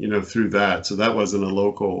met, through that. So that wasn't a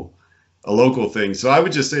local thing. So I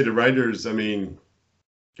would just say to writers, I mean,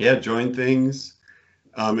 yeah, join things.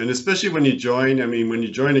 And especially when you join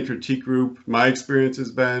a critique group, my experience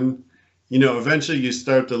has been, eventually you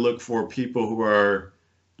start to look for people who are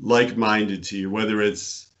like-minded to you, whether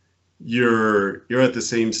it's, you're at the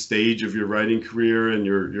same stage of your writing career and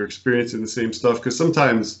you're experiencing the same stuff. Because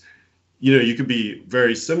sometimes, you could be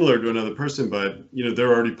very similar to another person, but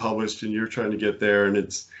they're already published and you're trying to get there, and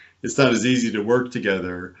it's not as easy to work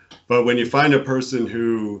together. But when you find a person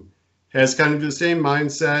who has kind of the same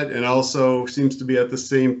mindset and also seems to be at the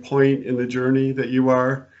same point in the journey that you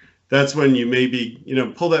are, that's when you maybe,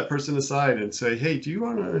 pull that person aside and say, hey, do you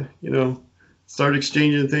want to, start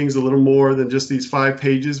exchanging things a little more than just these 5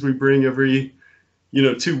 pages we bring every,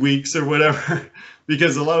 2 weeks or whatever?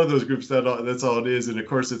 Because a lot of those groups, that's all it is. And of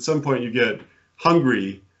course, at some point you get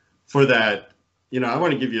hungry for that. I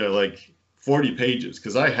want to give you like 40 pages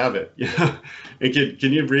because I have it. And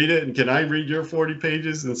can you read it? And can I read your 40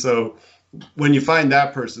 pages? And so when you find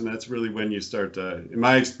that person, that's really when you start to, in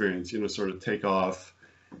my experience, sort of take off,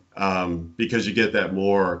 because you get that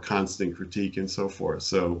more constant critique and so forth.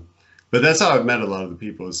 So, but that's how I've met a lot of the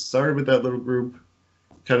people. It started with that little group,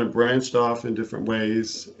 kind of branched off in different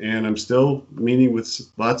ways, and I'm still meeting with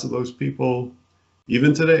lots of those people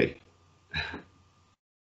even today.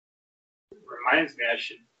 Reminds me, I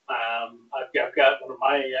should. I've got one of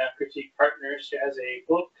my critique partners. She has a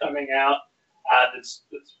book coming out that's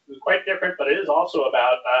quite different, but it is also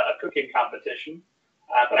about a cooking competition.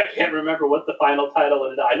 But I can't remember what the final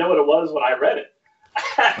title is. I know what it was when I read it.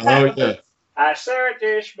 Oh yeah. Sarah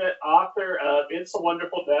J. Schmidt, author of It's a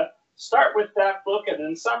Wonderful Death. Start with that book, and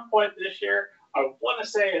then some point this year, I want to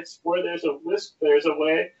say it's Where There's a Whisk, There's a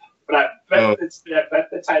Way, but I bet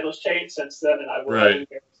the title's changed since then, and I will embarrass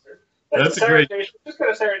her. That's a great. Just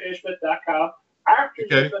go to sarahjschmidt.com. After you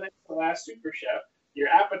finish The Last Super Chef, your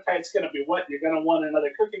appetite's going to be what? You're going to want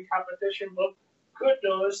another cooking competition book. Good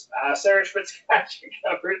news, Sarah Schmidt's got you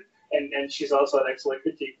covered, and she's also an excellent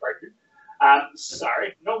critique partner.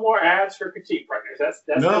 Sorry, no more ads for critique partners.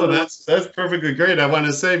 That's perfectly great. I want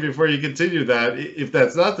to say before you continue that, if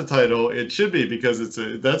that's not the title, it should be, because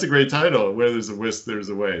that's a great title. Where there's a whisk, there's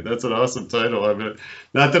a way. That's an awesome title. I mean,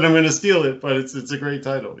 not that I'm going to steal it, but it's a great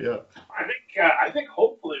title. Yeah. I think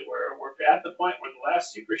hopefully we're at the point where The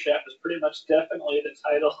Last Super Chef is pretty much definitely the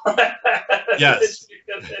title. Yes.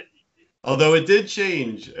 Although it did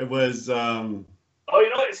change. It was.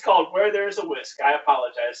 It's called Where There's a Whisk. I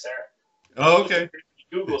apologize, Sarah. Oh, okay.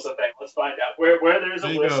 Google's a thing. Let's find out. Where There's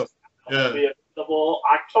a Whisk. It'll be available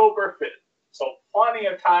October 5th. So plenty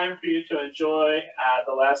of time for you to enjoy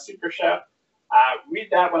The Last Super Chef. Read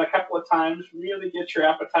that one a couple of times. Really get your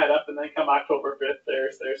appetite up, and then come October 5th,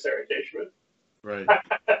 there's Sarah J. Schmidt. Right.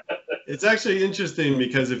 It's actually interesting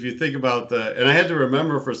because if you think about and I had to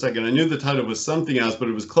remember for a second, I knew the title was something else, but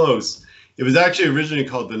it was close. It was actually originally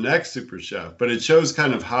called The Next Super Chef, but it shows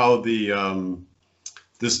kind of how the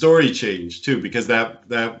story changed too, because that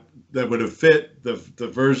would have fit the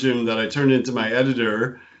version that I turned into my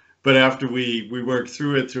editor. But after we worked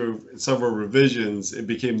through it through several revisions, it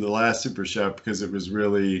became The Last Super Chef because it was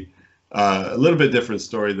really a little bit different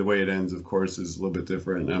story. The way it ends, of course, is a little bit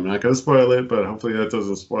different. I'm not going to spoil it, but hopefully that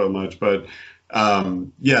doesn't spoil much. But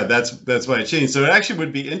yeah, that's why it changed. So it actually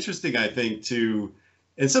would be interesting, I think,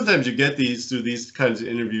 and sometimes you get these through these kinds of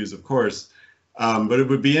interviews, of course. But it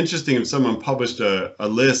would be interesting if someone published a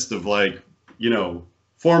list of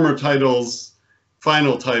former titles,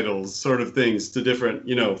 final titles, sort of things to different,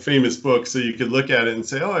 famous books. So you could look at it and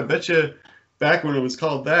say, oh, I bet you back when it was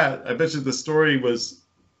called that, I bet you the story was,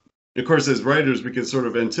 of course, as writers, we can sort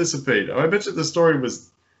of anticipate, oh, I bet you the story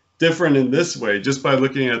was different in this way just by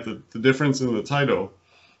looking at the difference in the title.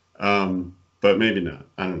 But maybe not.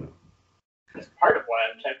 I don't know. That's part of why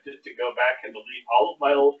I'm tempted to go back and delete all of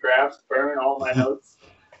my old drafts, burn all my notes.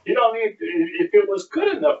 You don't need, if it was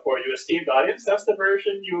good enough for you, esteemed audience, that's the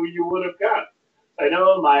version you would have got. I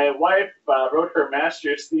know my wife wrote her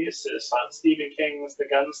master's thesis on Stephen King's The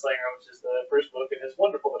Gunslinger, which is the first book in his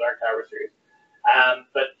wonderful The Dark Tower series.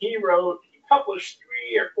 But he published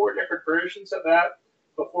 3 or 4 different versions of that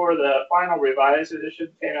before the final revised edition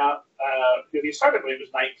came out. He started when he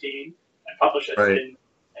was 19 and published it. Right.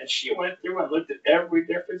 And she went through and looked at every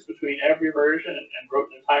difference between every version and wrote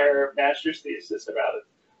an entire master's thesis about it.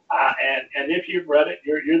 And if you've read it,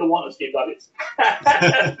 you're the one, esteemed audience.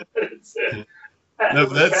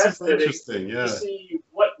 That's super interesting. Yeah. To see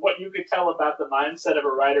what you could tell about the mindset of a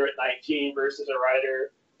writer at 19 versus a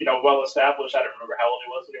writer, well established. I don't remember how old he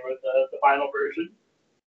was when he wrote the final version.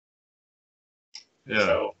 Yeah,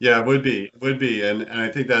 so. Yeah, it would be, and I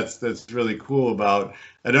think that's really cool about.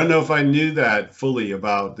 I don't know if I knew that fully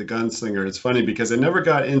about The Gunslinger. It's funny because I never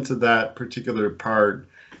got into that particular part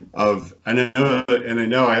of. I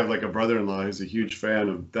know I have like a brother-in-law who's a huge fan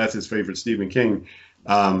of. That's his favorite Stephen King.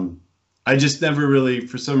 I just never really,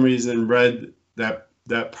 for some reason, read that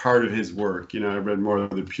that part of his work. I read more of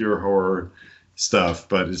the pure horror stuff,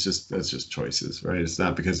 but that's just choices, right? It's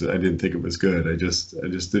not because I didn't think it was good. I just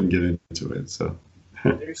didn't get into it. So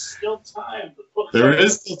there's still time. The books there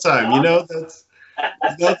is still time.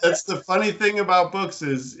 That's the funny thing about books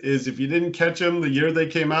is if you didn't catch them the year they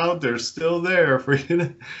came out, they're still there for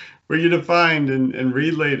you to find and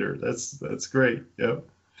read later. That's great. Yep.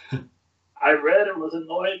 I read and was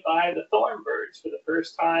annoyed by the Thornbirds for the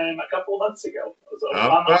first time a couple of months ago. I was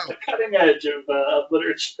on the cutting edge of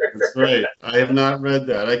literature. That's right. I have not read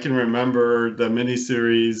that. I can remember the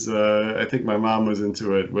miniseries. I think my mom was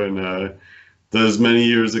into it when those many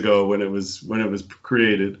years ago when it was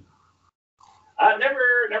created. I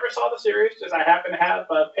never saw the series because I happen to have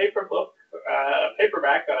a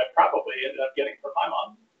paperback that I probably ended up getting from my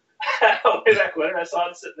mom way back when. I saw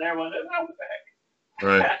it sitting there and went, oh, what the heck?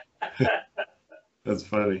 Right. That's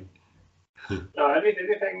funny. No,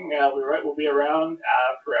 anything we write will be around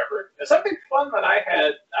forever. Something fun that I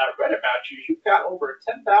had read about you. You've got over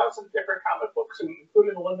 10,000 different comic books,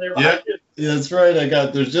 including the one there behind you. Yeah, that's right.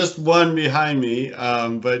 There's just one behind me.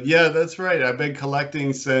 But yeah, that's right. I've been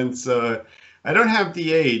collecting since, I don't have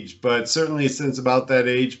the age, but certainly since about that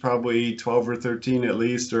age, probably 12 or 13 at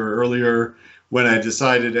least, or earlier, when I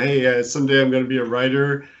decided, hey, someday I'm going to be a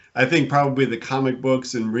writer. I think probably the comic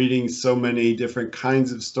books and reading so many different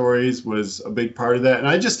kinds of stories was a big part of that. And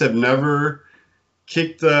I just have never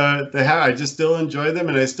kicked the hat. I just still enjoy them,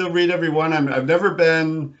 and I still read every one. I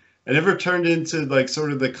never turned into like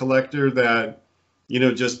sort of the collector that,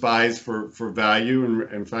 just buys for value.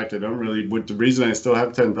 And in fact, I don't really, the reason I still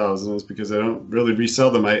have 10,000 is because I don't really resell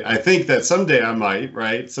them. I think that someday I might,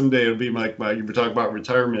 right? Someday it'll be like you were talking about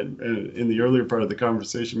retirement in the earlier part of the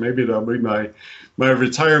conversation. Maybe that'll be my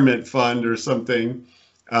retirement fund or something.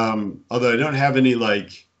 Although I don't have any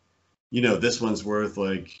this one's worth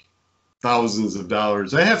like thousands of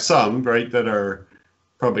dollars. I have some, right, that are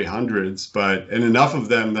probably hundreds, and enough of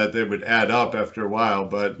them that they would add up after a while.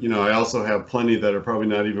 But, I also have plenty that are probably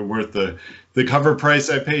not even worth the cover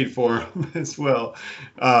price I paid for them as well.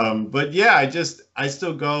 But yeah, I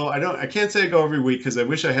still go. I can't say I go every week because I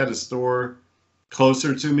wish I had a store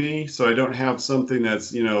closer to me. So I don't have something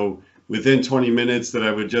that's, within 20 minutes that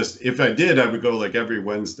I would just, if I did, I would go like every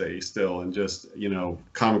Wednesday still, and just,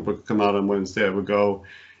 comic book come out on Wednesday, I would go.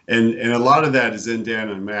 And a lot of that is in Dan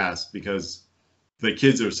and Mass because the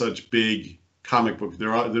kids are such big comic book.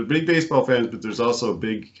 They're big baseball fans, but there's also a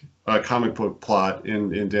big comic book plot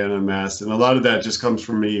in Dan and Mass. And a lot of that just comes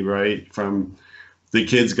from me, right? From the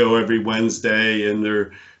kids go every Wednesday, and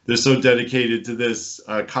they're so dedicated to this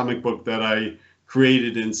comic book that I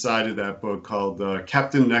created inside of that book called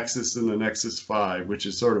Captain Nexus and the Nexus 5, which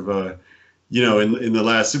is sort of a, in the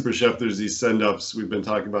last Super Chef, there's these send-ups we've been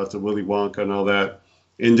talking about to Willy Wonka and all that.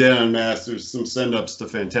 In Dan and Mass, there's some send-ups to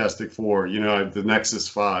Fantastic Four. The Nexus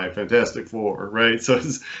 5, Fantastic Four, right? So,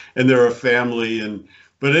 and they're a family.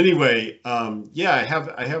 But anyway, yeah,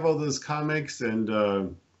 I have all those comics,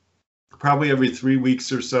 and probably every 3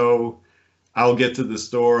 weeks or so, I'll get to the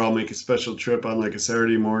store. I'll make a special trip on like a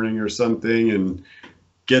Saturday morning or something, and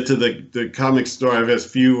get to the comic store. I have a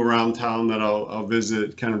few around town that I'll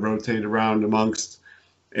visit, kind of rotate around amongst.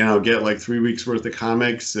 And I'll get like 3 weeks worth of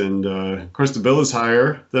comics. And of course, the bill is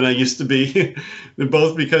higher than I used to be,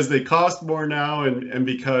 both because they cost more now and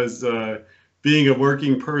because being a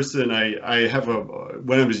working person, I have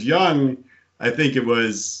when I was young, I think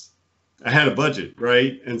I had a budget,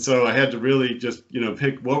 right? And so I had to really just,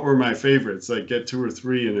 pick what were my favorites, like get 2 or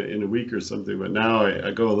 3 in a week or something. But now I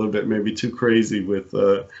go a little bit maybe too crazy with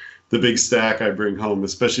the big stack I bring home,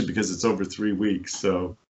 especially because it's over 3 weeks.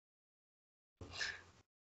 So.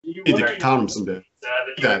 You need to count them someday.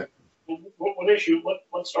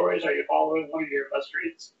 What stories are you following? What are your best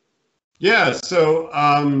reads? Yeah, so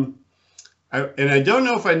I don't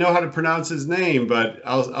know if I know how to pronounce his name, but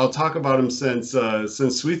I'll talk about him since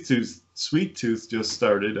Sweet Tooth just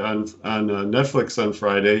started on Netflix on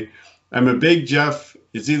Friday. I'm a big Jeff.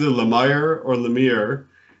 It's either Lemire or Lemire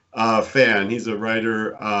fan. He's a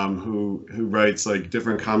writer who writes like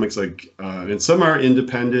different comics, and some are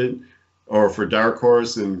independent or for Dark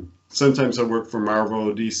Horse, and sometimes I work for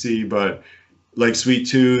Marvel, DC, but like Sweet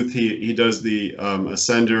Tooth, he does the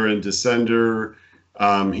Ascender and Descender.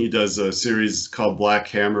 He does a series called Black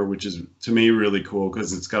Hammer, which is, to me, really cool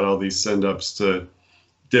because it's got all these send-ups to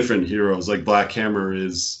different heroes. Like Black Hammer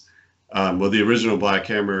is, the original Black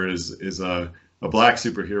Hammer is a black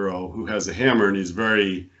superhero who has a hammer, and it's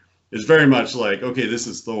very much like, okay, this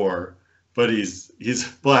is Thor, but he's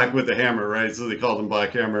black with a hammer, right? So they called him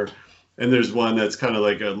Black Hammer. And there's one that's kind of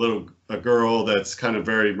like a girl that's kind of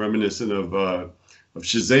very reminiscent of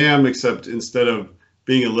Shazam, except instead of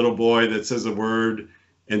being a little boy that says a word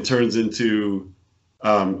and turns into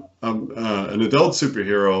an adult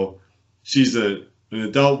superhero. She's an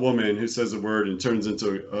adult woman who says a word and turns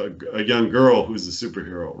into a young girl who's a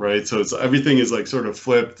superhero, right? So it's everything is like sort of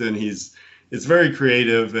flipped, and it's very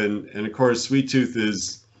creative, and of course Sweet Tooth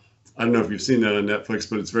is, I don't know if you've seen that on Netflix,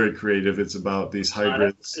 but it's very creative. It's about these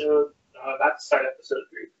hybrids. About to start episode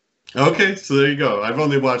 3. Okay, so there you go. I've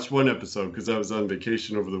only watched one episode because I was on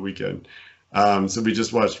vacation over the weekend. So we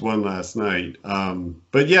just watched one last night.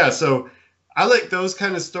 But yeah, so I like those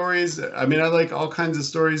kind of stories. I mean, I like all kinds of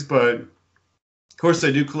stories, but of course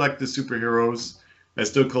I do collect the superheroes. I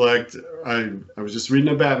still collect, I was just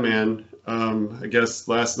reading a Batman, I guess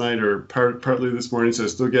last night or partly this morning. So I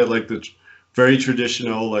still get like the very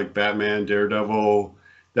traditional, like Batman, Daredevil,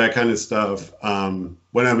 that kind of stuff.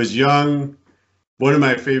 When I was young, one of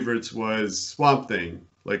my favorites was Swamp Thing.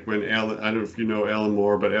 Like when Alan, I don't know if you know Alan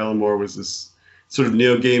Moore, but Alan Moore was this sort of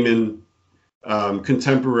Neil Gaiman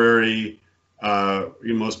contemporary.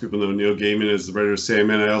 Most people know Neil Gaiman as the writer of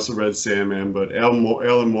Sandman. I also read Sandman, but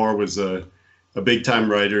Alan Moore was a big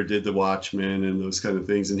time writer, did The Watchmen and those kind of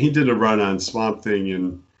things. And he did a run on Swamp Thing.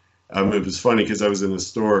 And it was funny because I was in a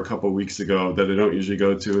store a couple of weeks ago that I don't usually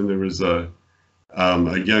go to, and there was a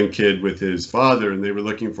young kid with his father, and they were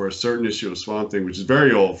looking for a certain issue of Swamp Thing, which is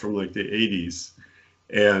very old, from like the 80s.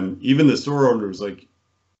 And even the store owner was like,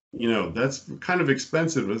 that's kind of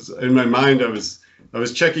expensive. In my mind, I was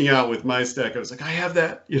checking out with my stack. I was like, I have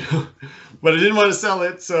that, but I didn't want to sell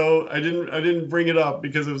it, so I didn't bring it up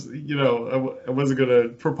because it was, I wasn't going to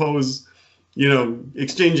propose,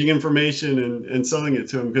 exchanging information and selling it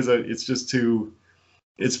to him, because it's just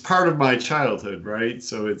it's part of my childhood, right?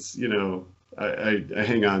 So it's, I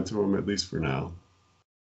hang on to them, at least for now.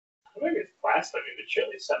 I think it's blasphemy that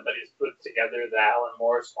surely somebody's put together the Alan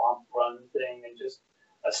Moore Swamp Run thing and just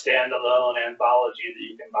a standalone anthology that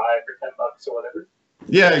you can buy for $10 or whatever.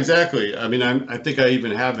 Yeah, exactly. I mean, I think I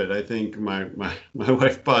even have it. I think my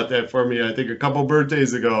wife bought that for me, I think a couple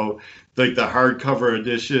birthdays ago, like the hardcover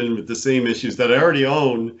edition with the same issues that I already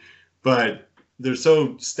own, but they're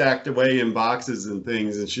so stacked away in boxes and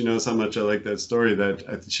things, and she knows how much I like that story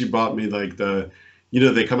that she bought me like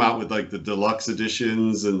they come out with like the deluxe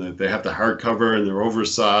editions, and they have the hardcover and they're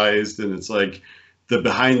oversized, and it's like the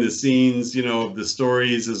behind the scenes, of the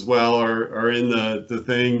stories as well are in the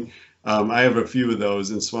thing. I have a few of those,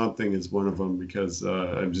 and Swamp Thing is one of them because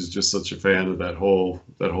I'm just such a fan of that whole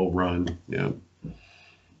run. Yeah.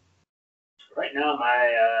 Right now, my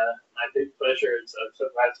big pleasure is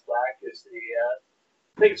Survives Black is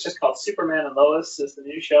I think it's just called Superman and Lois is the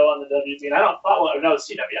new show on the WB. And I don't follow, no,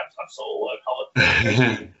 CW, I'm so old, I call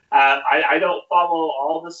it. I don't follow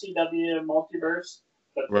all the CW multiverse,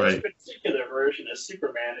 but this particular version of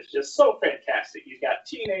Superman is just so fantastic. He's got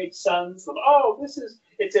teenage sons.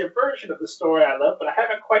 It's a version of the story I love, but I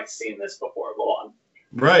haven't quite seen this before. Go on.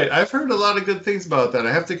 Right. I've heard a lot of good things about that.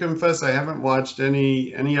 I have to confess, I haven't watched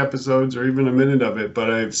any episodes or even a minute of it,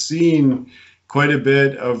 but I've seen quite a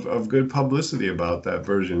bit of good publicity about that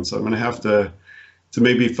version. So I'm going to have to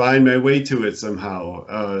maybe find my way to it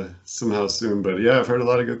somehow soon. But yeah, I've heard a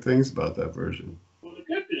lot of good things about that version. Well, the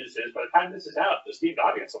good news is by the time this is out, the Steam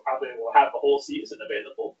audience will have the whole season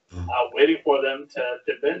available, waiting for them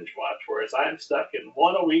to binge watch, whereas I'm stuck in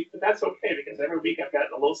one a week, but that's okay because every week I've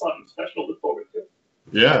got a little something special to look forward to.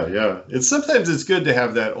 Yeah. Sometimes it's good to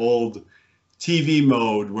have that old TV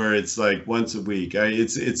mode where it's like once a week. I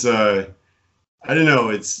don't know.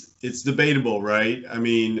 It's debatable, right? I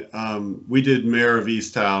mean, we did Mayor of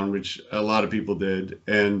Easttown, which a lot of people did,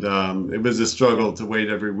 and it was a struggle to wait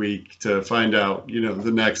every week to find out,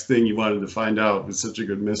 the next thing you wanted to find out. It was such a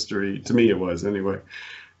good mystery. To me, it was anyway.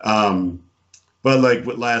 But like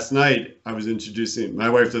last night, I was introducing. My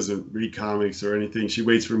wife doesn't read comics or anything. She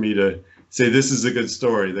waits for me to say this is a good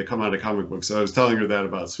story that come out of comic books. So I was telling her that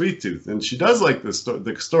about Sweet Tooth, and she does like the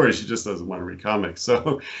story. She just doesn't want to read comics.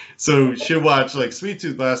 So she'll watch like Sweet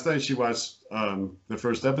Tooth. Last night she watched the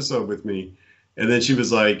first episode with me, and then she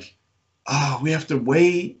was like, "Oh, we have to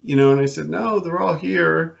wait," And I said, "No, they're all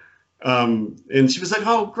here." And she was like,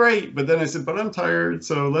 "Oh, great!" But then I said, "But I'm tired,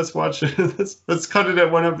 so let's watch it. let's cut it at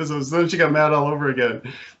one episode." So then she got mad all over again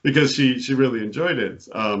because she really enjoyed it.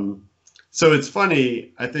 So it's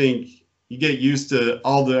funny. I think you get used to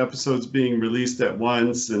all the episodes being released at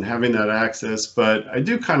once and having that access. But I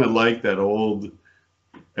do kind of like that old,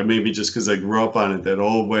 and maybe just because I grew up on it, that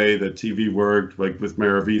old way that TV worked, like with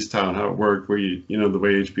Mayor of Easttown, how it worked, where the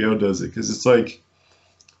way HBO does it, because it's like,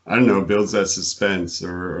 I don't know, it builds that suspense,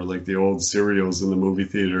 or like the old serials in the movie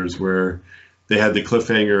theaters where they had the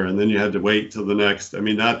cliffhanger and then you had to wait till the next. I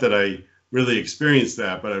mean, not that I really experienced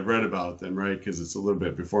that, but I've read about them, right? Because it's a little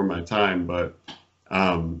bit before my time. But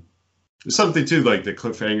there's something too, like the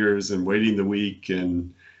cliffhangers and waiting the week,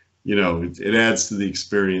 and it adds to the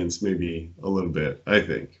experience maybe a little bit, I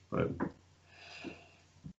think. But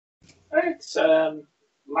it's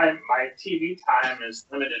my TV time is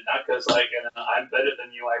limited, not because I'm better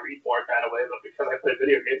than you, I read more kind of way, but because I play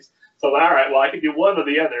video games. So all right, well I can do one or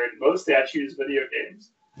the other, and mostly I choose video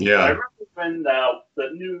games. Yeah. But I remember when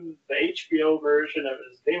the HBO version of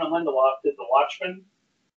Damon Lindelof did The Watchmen.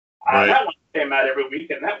 Right. That one came out every week,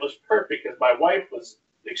 and that was perfect because my wife was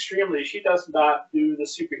she does not do the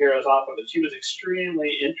superheroes often, but she was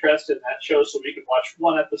extremely interested in that show, so we could watch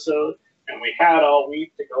one episode, and we had all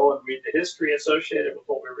week to go and read the history associated with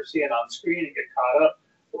what we were seeing on screen and get caught up.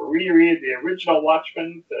 Reread the original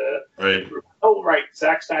Watchmen. Right.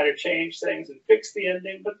 Zack Snyder changed things and fixed the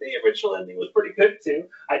ending, but the original ending was pretty good too.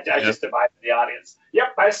 I just divided the audience.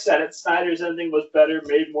 Yep, I said it. Snyder's ending was better,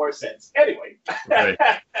 made more sense. Anyway. Right.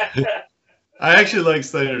 I actually like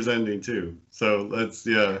Snyder's ending too. So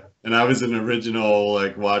and I was an original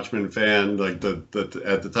Watchmen fan. At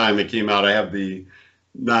the time it came out, I have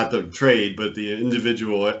not the trade, but the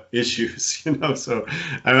individual issues, So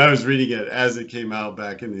I was reading it as it came out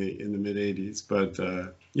back in the mid '80s. But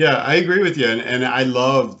I agree with you, and I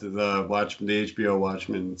loved the HBO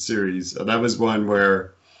Watchmen series. That was one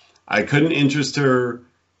where I couldn't interest her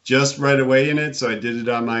just right away in it, so I did it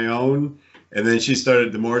on my own. And then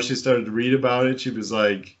the more she started to read about it, she was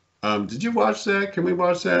like, "Did you watch that? Can we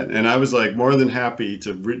watch that?" And I was like more than happy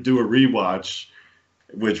to do a rewatch,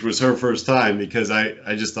 which was her first time, because I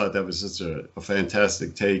just thought that was such a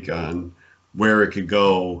fantastic take on where it could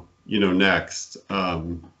go, next.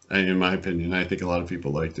 In my opinion, I think a lot of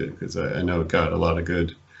people liked it because I know it got a lot of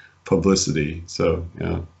good publicity. So,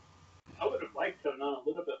 yeah. I would have liked to have known a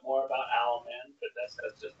little bit more about Owl Man, but that's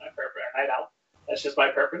just my preference. Night Owl. That's just my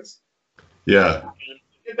preference. Yeah.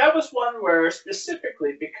 And that was one where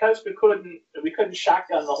specifically because we couldn't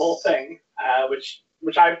shotgun the whole thing,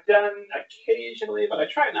 which I've done occasionally, but I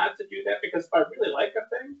try not to do that because if I really like a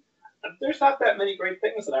thing, there's not that many great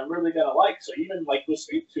things that I'm really going to like. So even like with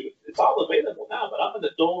Sweet Tooth, it's all available now, but I'm going to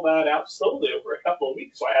dole that out slowly over a couple of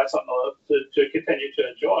weeks so I have something to continue to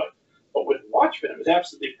enjoy. But with Watchmen, it was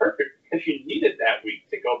absolutely perfect because you needed that week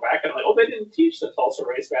to go back and they didn't teach the Tulsa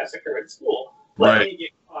Race Massacre in school. Let me get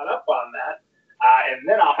caught up on that, and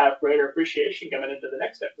then I'll have greater appreciation coming into the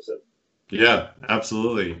next episode. Yeah,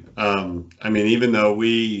 absolutely. Even though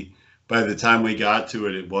by the time we got to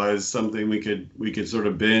it, it was something we could sort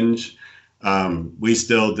of binge. We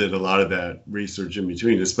still did a lot of that research in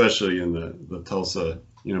between, especially in the Tulsa,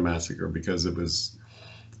 massacre, because it was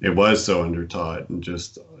so undertaught and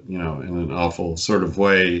just, in an awful sort of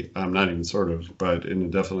way. Not even sort of, but in a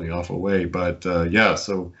definitely awful way. But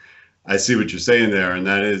so I see what you're saying there, and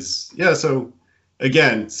that is, so.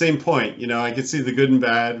 Again, same point. I could see the good and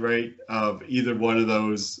bad, right, of either one of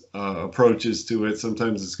those approaches to it.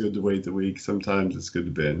 Sometimes it's good to wait the week. Sometimes it's good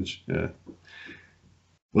to binge. Yeah.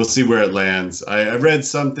 We'll see where it lands. I read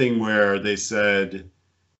something where they said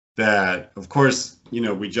that, of course,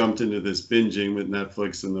 we jumped into this binging with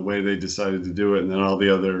Netflix and the way they decided to do it, and then all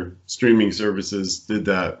the other streaming services did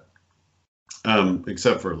that,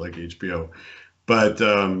 except for HBO. But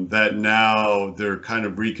that now they're kind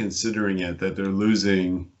of reconsidering it, that they're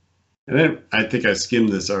losing. And I think I skimmed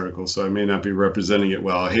this article, so I may not be representing it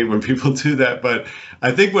well. I hate when people do that. But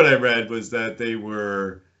I think what I read was that they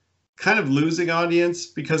were kind of losing audience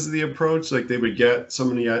because of the approach. Like they would get so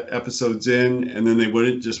many episodes in, and then they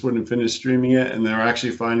wouldn't finish streaming it. And they're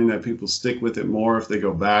actually finding that people stick with it more if they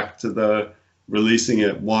go back to the releasing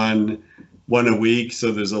it one a week.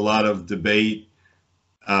 So there's a lot of debate,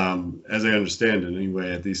 as I understand it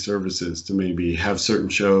anyway, at these services to maybe have certain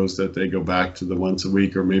shows that they go back to the once a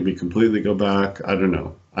week or maybe completely go back. I don't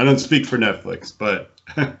know. I don't speak for Netflix, but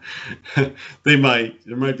there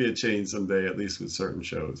might be a change someday, at least with certain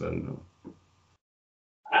shows. I don't know.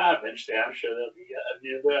 Eventually, I'm sure there'll be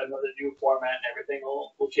another new format and everything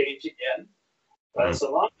will change again. But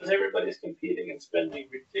so long as everybody's competing and spending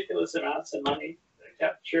ridiculous amounts of money to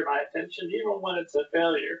capture my attention, even when it's a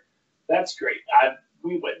failure, that's great.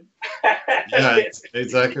 We win. Yeah,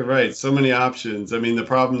 exactly right. So many options. The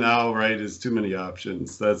problem now, right, is too many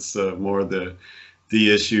options. That's more the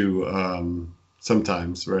issue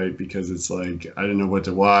sometimes, right? Because it's like I don't know what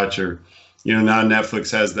to watch, or now Netflix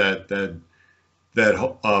has that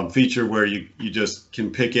feature where you just can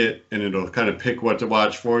pick it and it'll kind of pick what to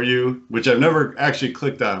watch for you, which I've never actually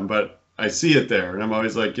clicked on, but I see it there, and I'm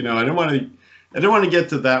always like, I don't want to get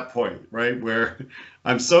to that point, right, where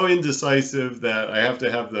I'm so indecisive that I have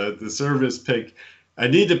to have the service pick I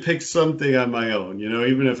need to pick something on my own, you know,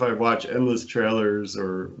 even if I watch endless trailers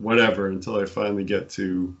or whatever until I finally get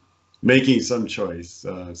to making some choice.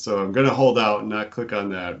 So I'm going to hold out and not click on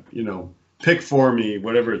that, you know, pick for me,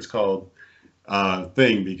 whatever it's called,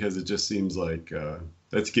 thing, because it just seems like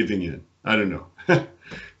that's giving in. I don't know. I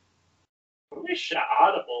wish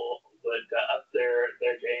Audible would up their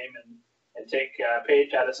game and take a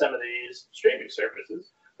page out of some of these streaming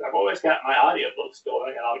services. I've always got my audiobooks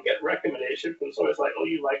going, and I'll get recommendations. But it's always like, oh,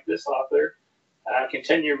 you like this author?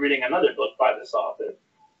 Continue reading another book by this author,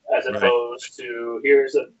 as opposed to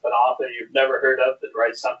here's an author you've never heard of that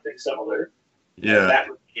writes something similar. Yeah, and that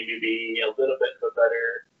would maybe be a little bit of a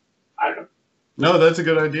better. I don't know. No, that's a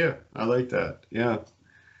good idea. I like that. Yeah,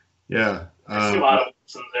 yeah. I see a lot of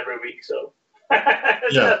listens every week, so.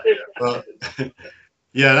 Yeah. Well,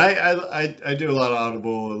 yeah, and I do a lot of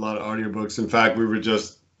Audible, a lot of audiobooks. In fact,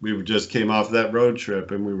 we just came off that road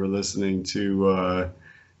trip and we were listening to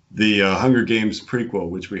the Hunger Games prequel,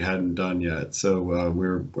 which we hadn't done yet. So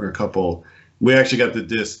we're a couple. We actually got the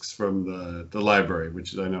discs from the library,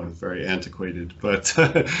 which I know is very antiquated, but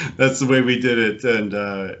that's the way we did it.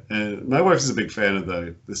 And my wife is a big fan of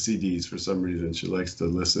the CDs for some reason. She likes to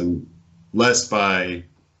listen less by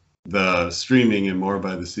the streaming and more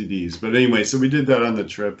by the CDs. But anyway, so we did that on the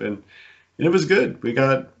trip, and it was good. We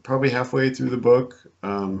got probably halfway through the book,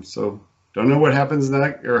 so don't know what happens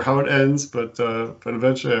next or how it ends, but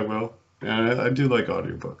eventually I will. And I do like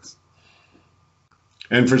audiobooks.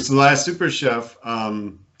 And for the last Super Chef,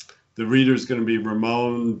 the reader is going to be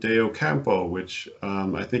Ramon de Ocampo, which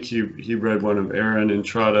I think he read one of Aaron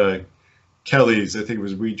Entrada Kelly's. I think it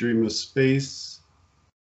was We Dream of Space.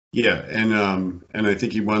 Yeah, and I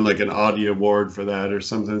think he won like an Audie Award for that or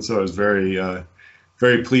something. So I was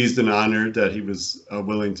very pleased and honored that he was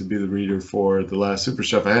willing to be the reader for the last Super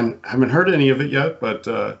Chef. I haven't heard any of it yet, but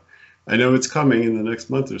I know it's coming in the next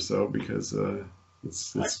month or so because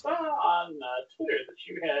it's. I saw on Twitter that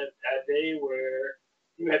you had a day where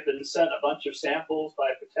you had been sent a bunch of samples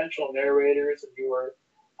by potential narrators, and you were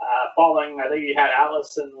falling. I think you had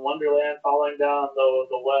Alice in Wonderland falling down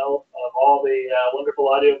the well of all the wonderful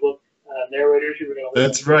audiobook narrators you were going to listen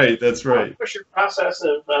That's right. That's right. What was your process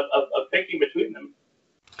of picking between them?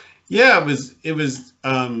 Yeah, it was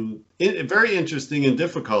very interesting and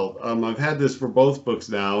difficult. I've had this for both books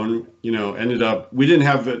now, and you know, ended up we didn't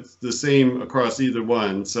have it the same across either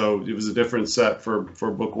one, so it was a different set for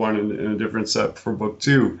book one and a different set for book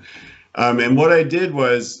two. And what I did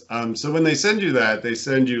was, so when they send you that, they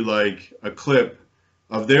send you like a clip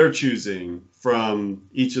of their choosing from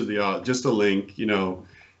each of the just a link, you know.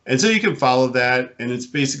 And so you can follow that, and it's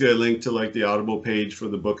basically a link to like the Audible page for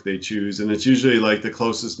the book they choose, and it's usually like the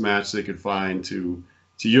closest match they could find to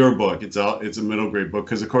your book. It's a middle grade book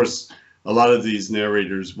because of course a lot of these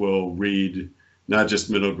narrators will read not just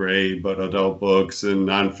middle grade but adult books and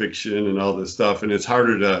nonfiction and all this stuff, and it's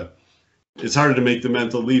harder to make the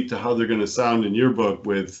mental leap to how they're going to sound in your book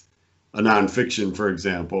with a nonfiction, for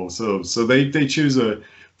example. So they choose a.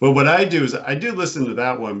 But what I do is I do listen to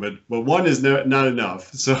that one, but one is not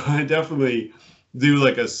enough. So I definitely do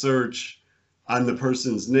like a search on the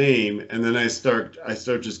person's name, and then I start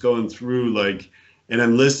just going through like, and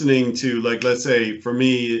I'm listening to like, let's say for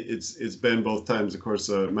me it's been both times. Of course,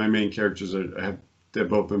 my main characters they've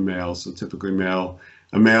both been male, so typically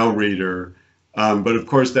a male reader. But of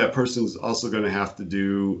course, that person's also going to have to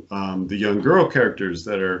do the young girl characters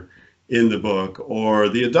that are in the book, or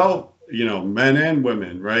the adult, you know, men and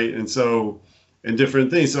women, right? And so, and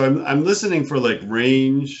different things. So I'm listening for like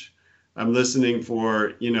range. I'm listening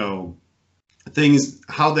for, you know, things,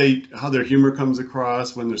 how their humor comes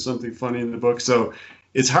across when there's something funny in the book. So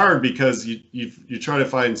it's hard because you try to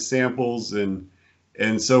find samples and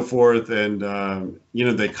so forth, and you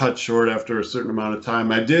know, they cut short after a certain amount of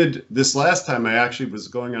time. I did this last time. I actually was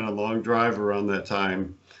going on a long drive around that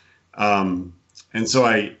time, and so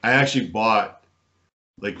I actually bought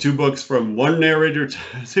like 2 books from one narrator,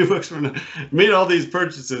 2 books from, made all these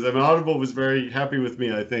purchases. I mean, Audible was very happy with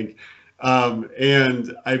me, I think.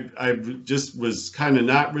 And I just was kind of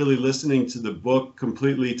not really listening to the book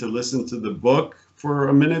completely to listen to the book for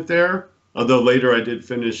a minute there. Although later I did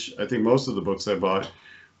finish, I think, most of the books I bought.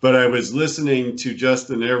 But I was listening to just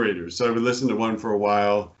the narrators. So I would listen to one for a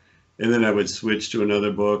while, and then I would switch to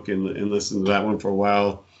another book and listen to that one for a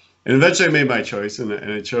while. And eventually I made my choice, and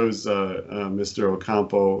I chose Mr.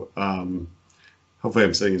 Ocampo, hopefully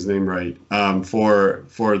I'm saying his name right, for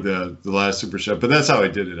the last Super Chef. But that's how I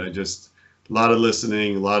did it. I just, a lot of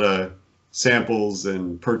listening, a lot of samples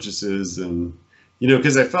and purchases, and, you know,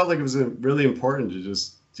 because I felt like it was really important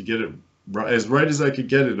to get it right as I could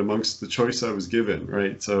get it amongst the choice I was given,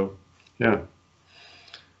 right? So, yeah.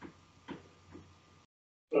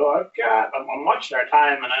 I'm watching our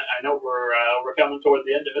time, and I know we're coming toward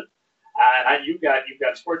the end of it. And you've got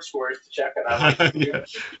sports scores to check, and I want you to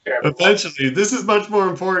be careful. Eventually, this is much more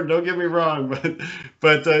important. Don't get me wrong,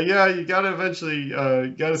 but yeah, you got to eventually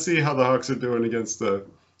got to see how the Hawks are doing against the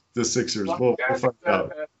Sixers. We'll find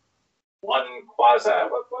out. One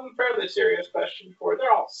fairly serious question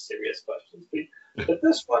they're all serious questions, but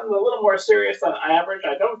this one a little more serious than average.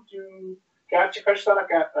 I don't do gotcha questions. I've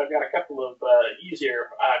got a couple of easier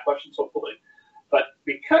questions, hopefully, but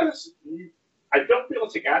because I don't feel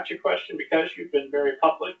it's a gotcha question because you've been very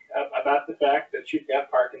public about the fact that you've got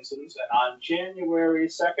Parkinson's, and on January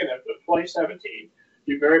 2nd of 2017,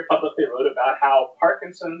 you very publicly wrote about how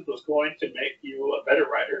Parkinson's was going to make you a better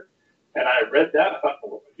writer. And I read that, I thought,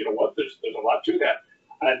 well, you know what, there's a lot to that.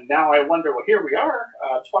 And now I wonder, well, here we are,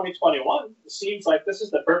 2021. It seems like this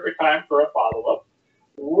is the perfect time for a follow-up.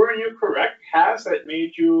 Were you correct? Has it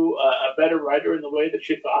made you a better writer in the way that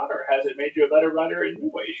you thought, or has it made you a better writer in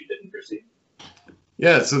new ways you didn't perceive?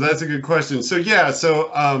 Yeah, so that's a good question. So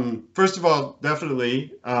first of all,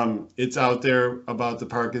 definitely, it's out there about the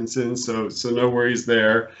Parkinson's, so no worries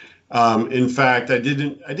there. In fact, I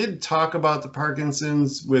didn't talk about the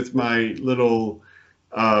Parkinson's with my little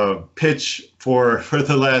pitch for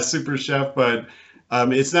the last Super Chef, but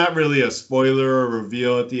it's not really a spoiler or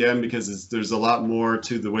reveal at the end because there's a lot more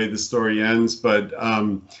to the way the story ends. But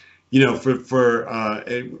for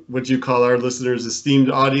what you call our listeners esteemed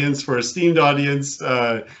audience, so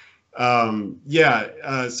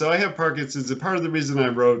I have Parkinson's. And part of the reason I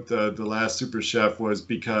wrote the last Super Chef was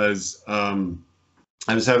because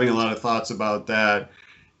I was having a lot of thoughts about that,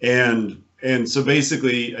 and so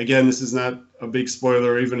basically, again, this is not a big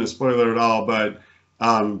spoiler or even a spoiler at all, but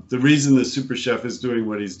the reason the Super Chef is doing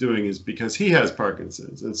what he's doing is because he has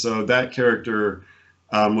Parkinson's, and so that character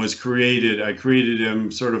was created. I created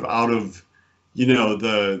him sort of out of,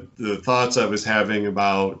 the thoughts I was having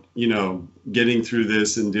about, getting through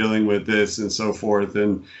this and dealing with this and so forth.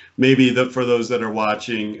 And maybe for those that are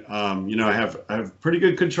watching, I have pretty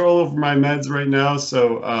good control over my meds right now.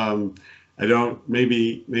 So I don't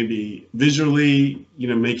maybe visually,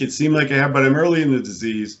 make it seem like I have, but I'm early in the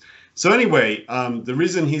disease. So anyway, the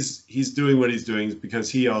reason he's doing what he's doing is because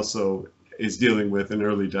he also is dealing with an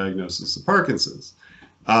early diagnosis of Parkinson's.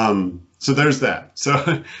 So there's that.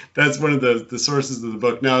 So that's one of the sources of the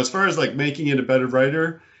book. Now, as far as like making it a better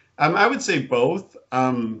writer, I would say both.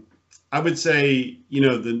 I would say,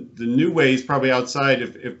 the new ways probably outside,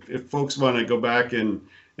 if folks want to go back and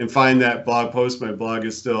find that blog post, my blog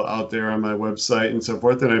is still out there on my website and so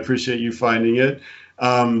forth, and I appreciate you finding it.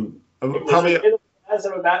 Probably as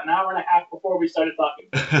of about an hour and a half before we started talking.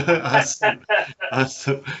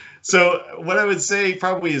 Awesome. So what I would say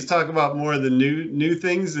probably is talk about more of the new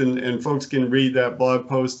things, and folks can read that blog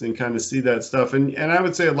post and kind of see that stuff. And I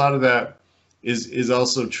would say a lot of that is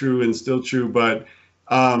also true and still true. But,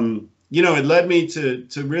 it led me to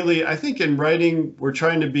really, I think in writing, we're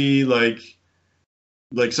trying to be like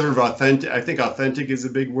sort of authentic. I think authentic is a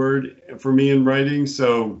big word for me in writing.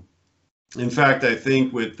 So in fact, I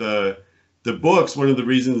think with the books, one of the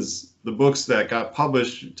reasons the books that got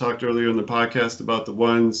published, you talked earlier in the podcast about the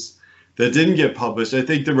ones that didn't get published. I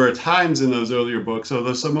think there were times in those earlier books,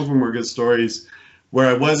 although some of them were good stories, where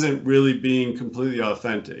I wasn't really being completely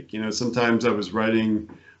authentic. Sometimes I was writing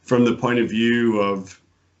from the point of view of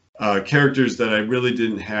characters that I really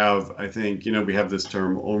didn't have. I think, we have this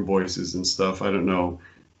term own voices and stuff. I don't know.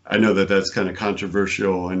 I know that that's kind of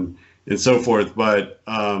controversial and so forth, but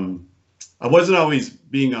I wasn't always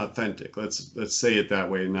being authentic. Let's say it that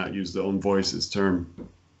way and not use the own voices term.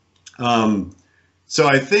 So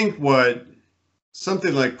I think what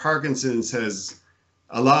something like Parkinson's has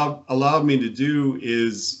allowed me to do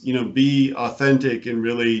is, be authentic and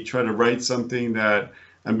really try to write something that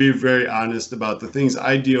and be very honest about the things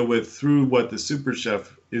I deal with through what the Super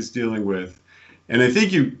Chef is dealing with. And I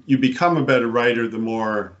think you become a better writer the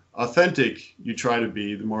more authentic you try to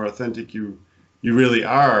be, the more authentic you really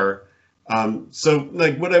are. So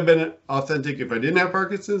like, would I have been authentic if I didn't have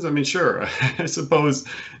Parkinson's? I mean, sure, I suppose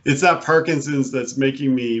it's not Parkinson's that's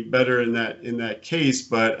making me better in that case,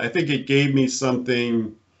 but I think it gave me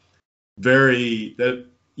something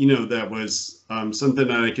that was something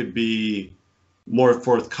that I could be more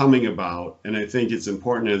forthcoming about. And I think it's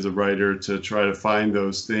important as a writer to try to find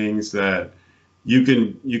those things that you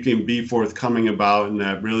can be forthcoming about, and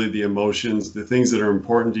that really the emotions, the things that are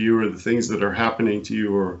important to you, or the things that are happening to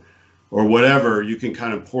you, or whatever, you can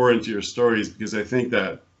kind of pour into your stories, because I think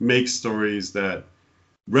that makes stories that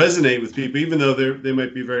resonate with people, even though they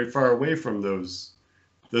might be very far away from those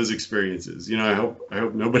experiences. I hope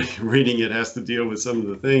nobody reading it has to deal with some of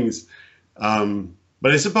the things.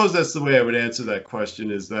 But I suppose that's the way I would answer that question,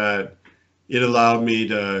 is that it allowed me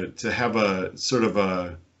to have a sort of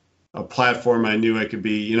a platform I knew I could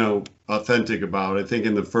be, authentic about. I think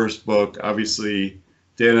in the first book, obviously,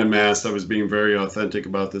 Dan Unmasked, I was being very authentic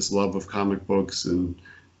about this love of comic books and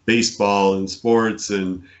baseball and sports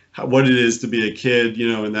and what it is to be a kid,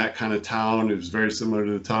 in that kind of town. It was very similar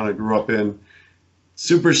to the town I grew up in.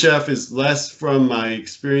 Super Chef is less from my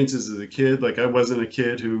experiences as a kid. Like, I wasn't a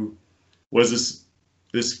kid who was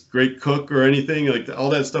this great cook or anything. Like, all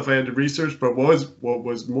that stuff I had to research. But what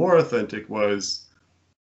was more authentic was,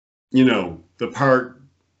 the part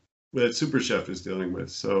that Super Chef is dealing with.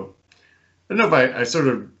 So I don't know if I sort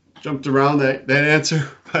of jumped around that answer,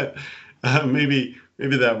 but maybe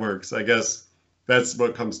that works. I guess that's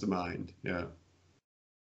what comes to mind. Yeah.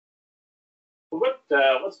 Well,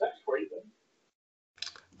 what's next for you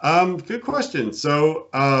then? Good question. So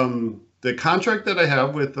the contract that I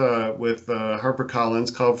have with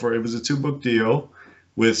HarperCollins called for, it was a 2-book deal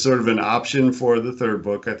with sort of an option for the 3rd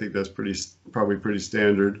book. I think that's probably pretty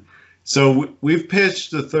standard. So we've pitched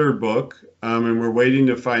the 3rd book, and we're waiting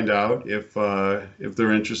to find out if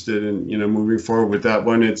they're interested in moving forward with that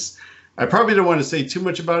one. I probably don't want to say too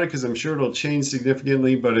much about it because I'm sure it'll change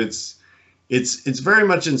significantly, but it's very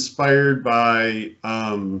much inspired by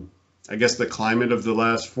I guess the climate of the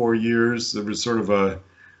last 4 years. There was sort of a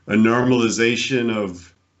normalization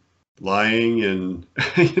of lying, and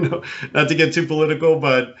not to get too political,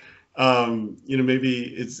 but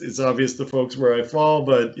maybe it's obvious to folks where I fall,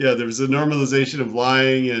 but yeah, there was a normalization of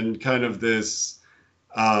lying and kind of this,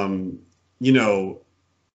 I don't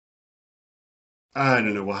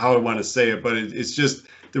know how I want to say it, but it's just,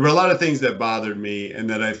 there were a lot of things that bothered me and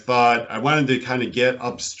that I thought I wanted to kind of get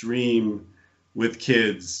upstream with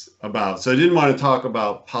kids about. So I didn't want to talk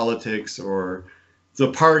about politics or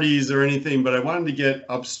the parties or anything, but I wanted to get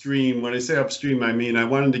upstream. When I say upstream, I mean I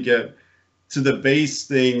wanted to get to the base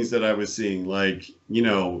things that I was seeing, like,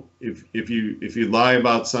 if you lie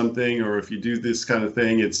about something or if you do this kind of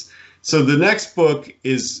thing, so the next book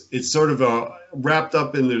it's sort of wrapped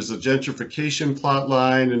up in, there's a gentrification plot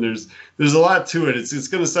line, and there's a lot to it. It's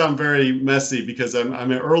going to sound very messy because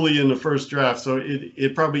I'm early in the first draft, so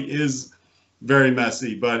it probably is very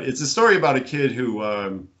messy, but it's a story about a kid who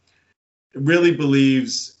really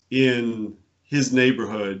believes in his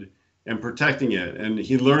neighborhood and protecting it. And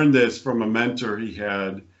he learned this from a mentor he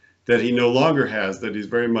had that he no longer has, that he's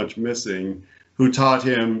very much missing, who taught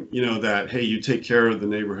him, that, hey, you take care of the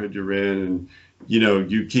neighborhood you're in, and,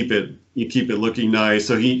 you keep it looking nice.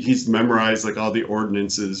 So he's memorized like all the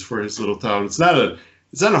ordinances for his little town. It's not a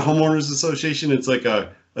homeowners association. It's like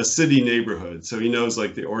a city neighborhood. So he knows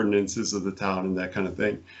like the ordinances of the town and that kind of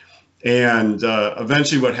thing. And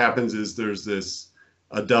eventually what happens is there's this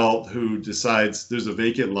adult who decides there's a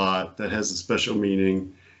vacant lot that has a special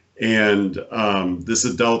meaning, and this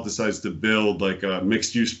adult decides to build like a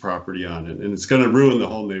mixed-use property on it, and it's going to ruin the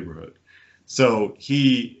whole neighborhood. So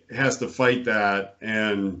he has to fight that,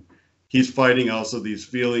 and he's fighting also these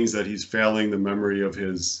feelings that he's failing the memory of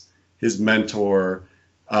his mentor,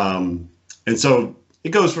 and so it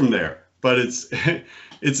goes from there. But it's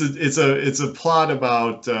a plot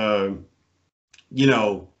about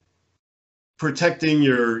protecting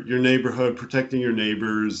your neighborhood, protecting your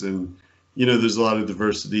neighbors, and there's a lot of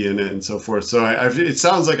diversity in it and so forth. So it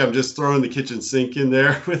sounds like I'm just throwing the kitchen sink in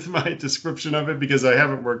there with my description of it because I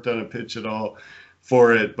haven't worked on a pitch at all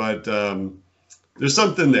for it, but there's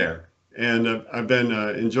something there, and I've been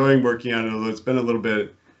enjoying working on it. Although it's been a little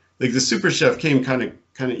bit like the Super Chef came kind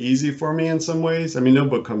of easy for me in some ways. I mean, no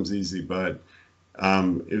book comes easy, but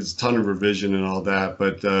it was a ton of revision and all that.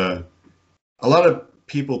 But a lot of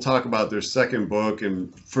people talk about their second book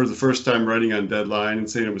and for the first time writing on deadline and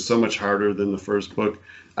saying it was so much harder than the first book.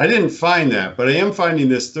 I didn't find that, but I am finding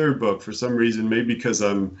this 3rd book for some reason, maybe because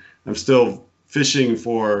I'm still fishing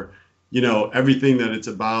for, everything that it's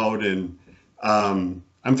about, and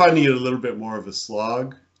I'm finding it a little bit more of a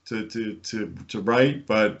slog to write,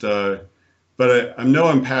 but I know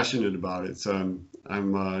I'm passionate about it, so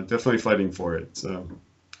I'm definitely fighting for it. So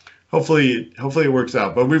hopefully it works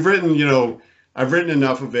out. But we've written, I've written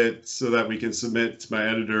enough of it so that we can submit to my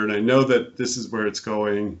editor, and I know that this is where it's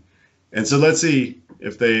going. And so let's see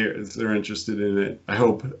if they're interested in it. I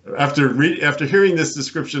hope after hearing this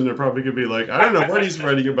description, they're probably gonna be like, I don't know what he's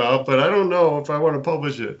writing about, but I don't know if I want to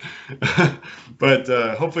publish it. But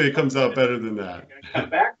hopefully it comes out better than that. We're gonna come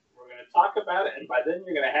back. We're gonna talk about it, and by then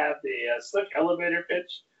you're gonna have the slick elevator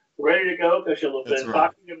pitch ready to go because you'll have been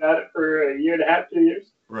talking about it for a year and a half, 2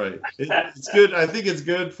 years. Right. It's good. I think it's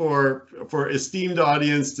good for esteemed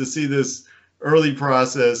audience to see this early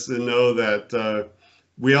process and know that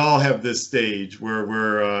we all have this stage where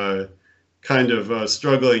we're kind of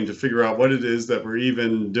struggling to figure out what it is that we're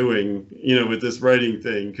even doing, with this writing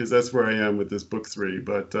thing, because that's where I am with this book 3.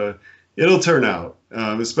 But it'll turn out,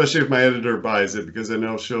 especially if my editor buys it, because I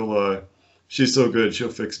know she's so good, she'll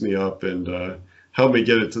fix me up and help me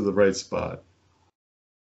get it to the right spot.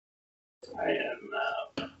 I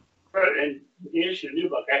am, in the issue of the new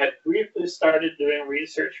book, I had briefly started doing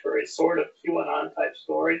research for a sort of QAnon type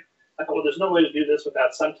story. I thought, well, there's no way to do this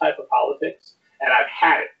without some type of politics, and I've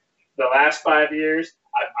had it. The last 5 years,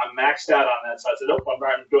 I'm maxed out on that. So I said, nope,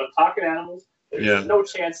 I'm doing talking animals. There's no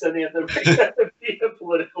chance any of them are going to be a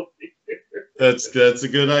political figure. That's a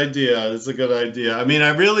good idea. That's a good idea. I mean,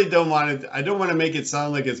 I really don't want to. I don't want to make it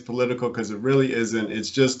sound like it's political, because it really isn't. It's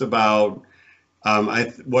just about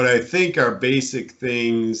what I think are basic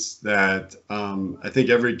things that I think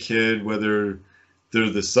every kid, whether they're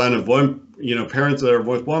the son of one, parents that are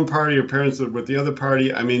with one party or parents that are with the other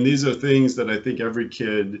party. I mean, these are things that I think every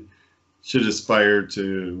kid should aspire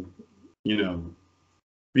to,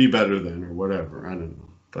 be better than, or whatever. I don't know,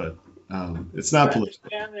 but it's not political.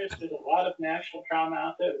 There's a lot of national trauma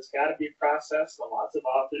out there that's got to be processed, and lots of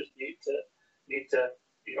authors need to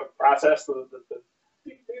process the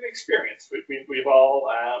experience we've all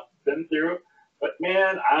been through. But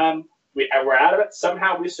man, we're out of it.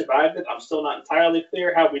 Somehow we survived it. I'm still not entirely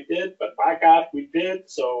clear how we did, but by God, we did.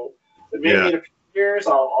 So maybe in a few years,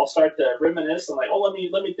 I'll start to reminisce and let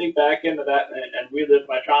me dig back into that and relive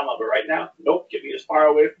my trauma. But right now, nope, get me as far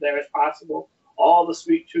away from there as possible. All the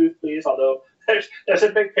sweet truth, please. Although there's a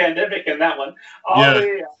big pandemic in that one. All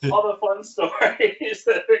the fun stories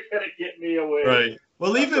that are gonna get me away. Right.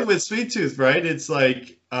 Well, even with Sweet Tooth, right? It's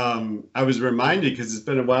like I was reminded, because it's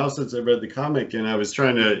been a while since I read the comic, and I was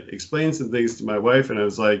trying to explain some things to my wife, and I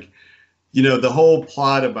was like, the whole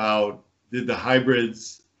plot about did the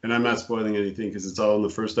hybrids. And I'm not spoiling anything because it's all in the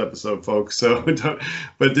first episode, folks. So,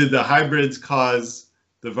 but did the hybrids cause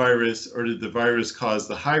the virus, or did the virus cause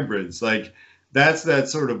the hybrids? Like, that's that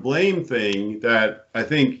sort of blame thing that I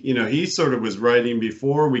think, he sort of was writing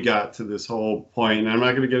before we got to this whole point. And I'm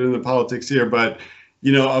not going to get into politics here, but,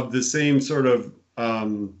 of the same sort of,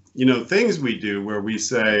 things we do where we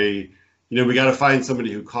say, we got to find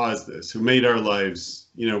somebody who caused this, who made our lives,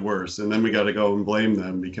 worse. And then we got to go and blame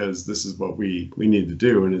them because this is what we need to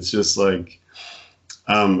do. And it's just like,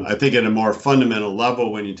 I think at a more fundamental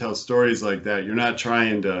level, when you tell stories like that, you're not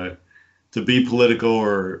trying to be political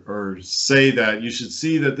or say that you should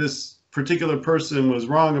see that this particular person was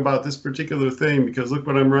wrong about this particular thing because look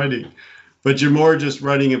what I'm writing. But you're more just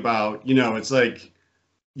writing about, it's like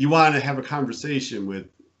you want to have a conversation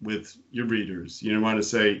with your readers. You want to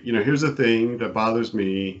say, here's a thing that bothers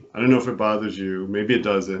me. I don't know if it bothers you. Maybe it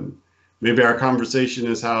doesn't. Maybe our conversation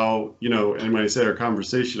is how, and when I say our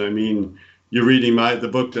conversation, I mean, you're reading the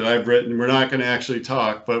book that I've written. We're not going to actually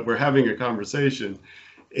talk, but we're having a conversation.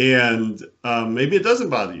 And maybe it doesn't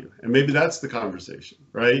bother you. And maybe that's the conversation,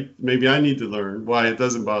 right? Maybe I need to learn why it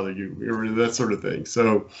doesn't bother you, or that sort of thing.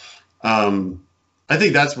 So I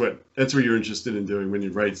think that's what you're interested in doing when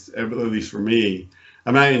you write, at least for me.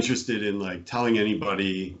 I'm not interested in telling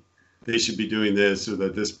anybody they should be doing this, or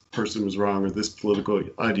that this person was wrong, or this political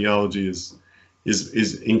ideology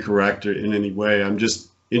is incorrect or in any way. I'm just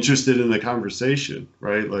interested in the conversation,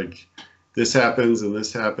 right? Like, this happens and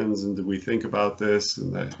this happens, and do we think about this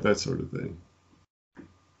and that sort of thing?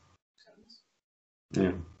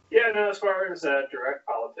 Yeah. Yeah. No. As far as direct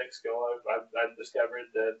politics go, I've discovered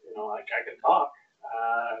that I can talk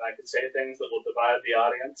and I can say things that will divide the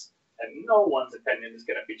audience, and no one's opinion is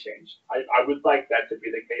going to be changed. I would like that to be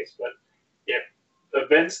the case, but if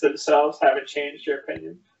events themselves haven't changed your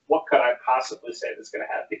opinion, what could I possibly say that's going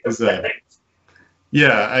to have the effect?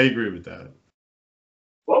 Yeah, I agree with that.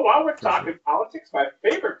 Well, while we're talking politics, my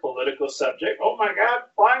favorite political subject, oh my God,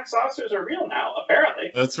 flying saucers are real now,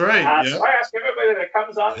 apparently. That's right. So I ask everybody that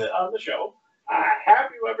comes on the show, have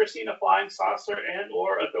you ever seen a flying saucer and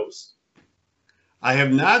or a ghost? I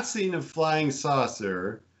have not seen a flying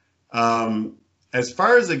saucer. As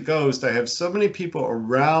far as a ghost, I have so many people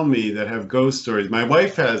around me that have ghost stories. My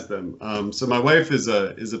wife has them. So my wife is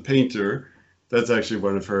a painter. That's actually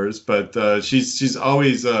one of hers, but she's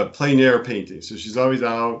always plein air painting. So she's always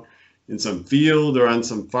out in some field or on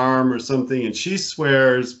some farm or something. And she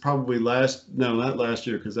swears probably not last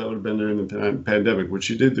year, because that would have been during the pandemic, which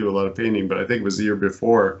she did do a lot of painting, but I think it was the year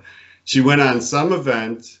before. She went on some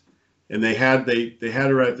event and they had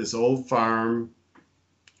her at this old farm,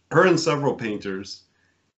 her and several painters.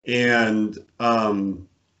 And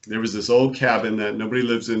there was this old cabin that nobody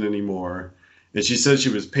lives in anymore. And she said she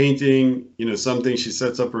was painting, something. She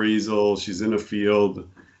sets up her easel. She's in a field.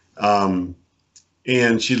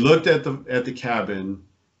 and she looked at the cabin,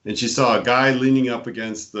 and she saw a guy leaning up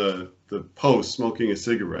against the post smoking a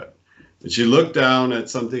cigarette. And she looked down at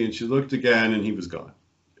something, and she looked again, and he was gone.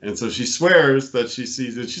 And so she swears that she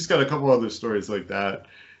sees it. She's got a couple other stories like that.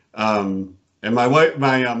 And my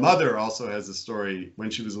mother also has a story when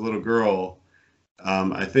she was a little girl.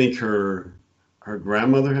 I think her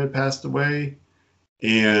grandmother had passed away,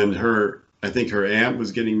 and I think her aunt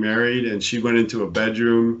was getting married, and she went into a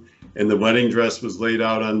bedroom, and the wedding dress was laid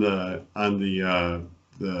out on the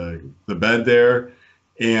bed there.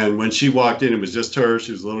 And when she walked in, it was just her.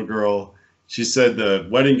 She was a little girl. She said the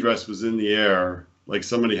wedding dress was in the air, like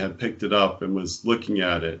somebody had picked it up and was looking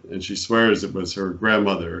at it. And she swears it was her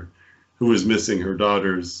grandmother who was missing her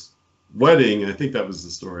daughter's wedding. I think that was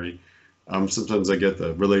the story. Sometimes I get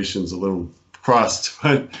the relations a little crossed,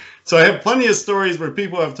 but so I have plenty of stories where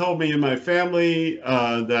people have told me in my family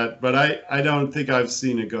but I don't think I've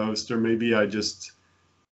seen a ghost, or maybe I just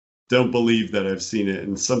don't believe that I've seen it,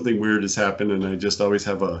 and something weird has happened, and I just always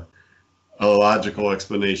have a logical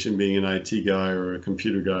explanation, being an IT guy or a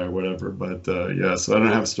computer guy or whatever. But yeah, so I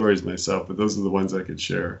don't have stories myself, but those are the ones I could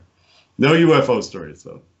share. No UFO stories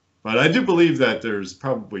though, but I do believe that there's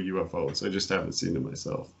probably UFOs. I just haven't seen them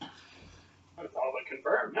myself. It's all but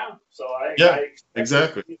confirmed now. So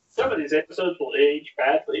exactly. Some of these episodes will age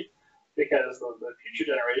badly because the future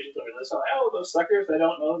generations will be listening. Oh, those suckers! They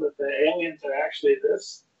don't know that the aliens are actually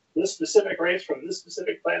this specific race from this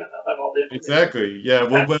specific planet. They'll have all the information. Exactly. Yeah.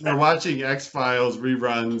 Well, when they're watching X-Files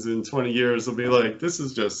reruns in 20 years, they'll be like, "This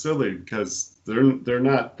is just silly because they're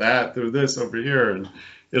not that. They're this over here," and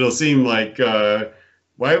it'll seem like.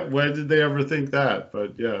 Why did they ever think that?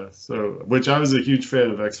 But yeah, so, which I was a huge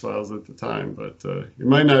fan of X-Files at the time, but it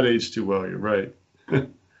might not age too well. You're right. Well,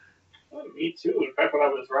 me too. In fact, when I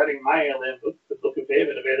was writing my alien book, the Book of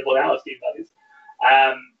David, available now as Buddies,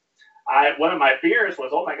 one of my fears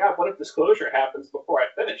was, oh my God, what if disclosure happens before I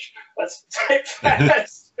finish? Let's type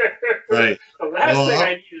faster. Right. The last thing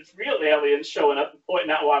I need is real aliens showing up and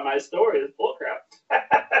pointing out why my story is bullcrap.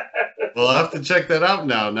 Well, I'll have to check that out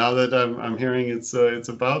now that I'm hearing it's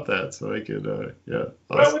about that, so I could yeah.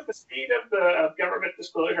 Well, with the speed of government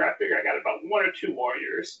disclosure, I figure I got about 1 or 2 more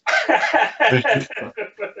years. That's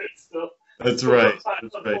right.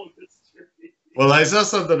 That's right. Well, I saw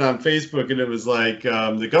something on Facebook, and it was like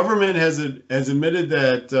the government has admitted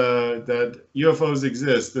that that UFOs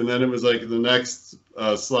exist, and then it was like the next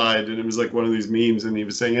slide, and it was like one of these memes, and he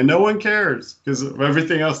was saying, and no one cares because of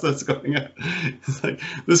everything else that's going on. It's like,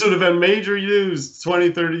 this would have been major news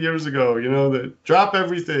 20, 30 years ago, that drop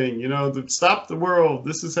everything, stop the world,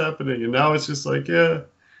 this is happening, and now it's just like, yeah,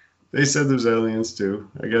 they said there's aliens too,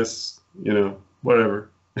 I guess, whatever.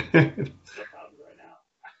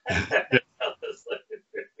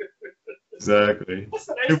 Exactly. What's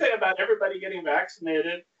the nice thing about everybody getting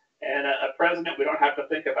vaccinated and a president we don't have to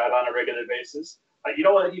think about on a regular basis? You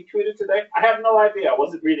know what he tweeted today? I have no idea. I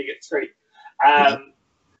wasn't reading it straight.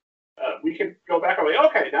 We could go back and be,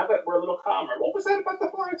 okay, now that we're a little calmer. What was that about the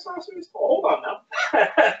flying saucers? Oh, hold on now.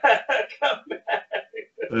 Come back.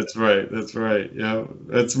 That's right. Yeah.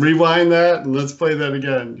 Let's rewind that and let's play that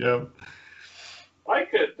again. Yeah. I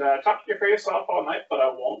could talk your face off all night, but I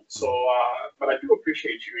won't. So, but I do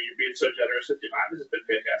appreciate you being so generous with your time. This has been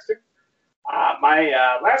fantastic. My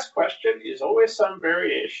last question is always some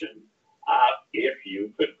variation. If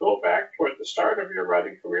you could go back toward the start of your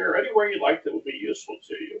writing career, or anywhere you liked that would be useful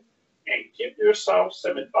to you, and give yourself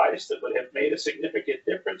some advice that would have made a significant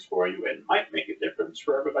difference for you and might make a difference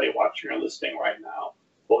for everybody watching or listening right now,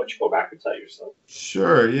 what would you go back and tell yourself?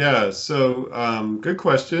 Sure. Yeah. So, good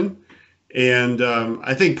question. And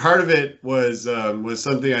I think part of it was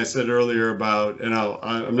something I said earlier about, and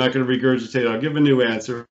I'm not going to regurgitate. I'll give a new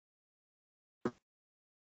answer.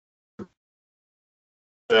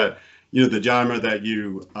 That the genre that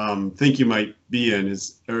you think you might be in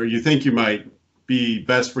or you think you might be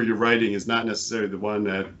best for your writing is not necessarily the one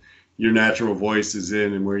that your natural voice is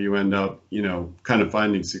in, and where you end up, kind of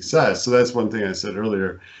finding success. So that's one thing I said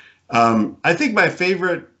earlier. I think my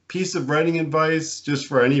favorite piece of writing advice, just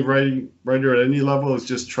for any writer at any level, is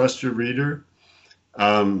just trust your reader.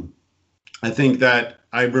 I think that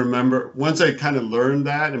I remember once I kind of learned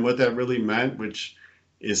that and what that really meant, which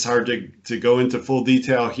is hard to go into full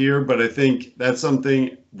detail here, but I think that's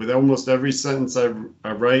something with almost every sentence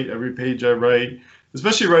I write, every page I write,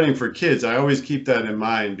 especially writing for kids, I always keep that in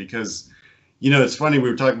mind because, it's funny, we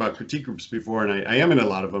were talking about critique groups before, and I am in a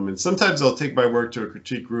lot of them, and sometimes I'll take my work to a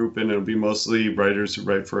critique group, and it'll be mostly writers who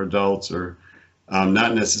write for adults or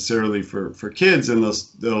not necessarily for kids, and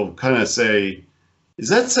they'll kind of say, is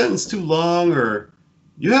that sentence too long, or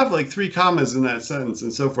you have like 3 commas in that sentence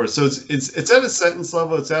and so forth. So it's at a sentence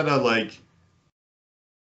level. It's at a like,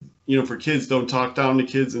 you know, for kids, don't talk down to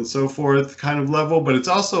kids and so forth kind of level. But it's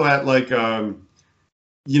also at like,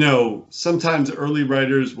 you know, sometimes early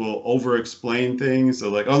writers will over-explain things. They're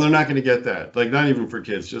like, oh, they're not going to get that. Like, not even for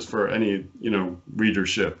kids, just for any, you know,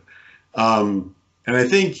 readership. And I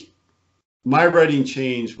think my writing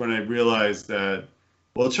changed when I realized that,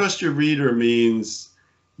 well, trust your reader means,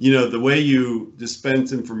 you know, the way you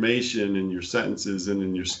dispense information in your sentences and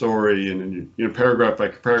in your story and in your, you know, paragraph by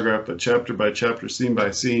paragraph, but chapter by chapter, scene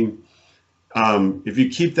by scene. If you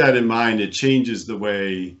keep that in mind, it changes the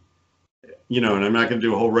way, you know, and I'm not going to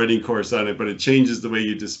do a whole writing course on it, but it changes the way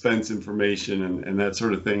you dispense information and that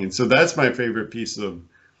sort of thing. And so that's my favorite piece of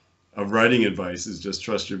writing advice, is just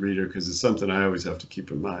trust your reader, because it's something I always have to keep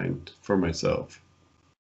in mind for myself.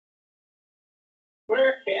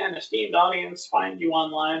 Where can esteemed audience find you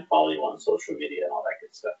online, follow you on social media, and all that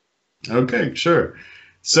good stuff? Okay, sure.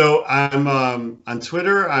 So I'm on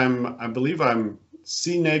Twitter. I believe I'm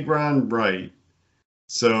C Negron Write.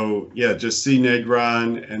 So yeah, just C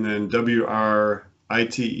Negron and then WRITE.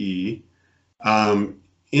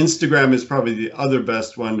 Instagram is probably the other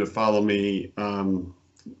best one to follow me.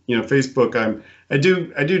 You know, Facebook, I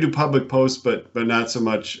do public posts, but not so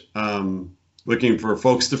much looking for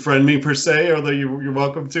folks to friend me per se, although you're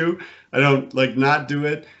welcome to. I don't like not do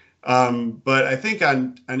it. But I think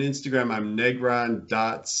on Instagram, I'm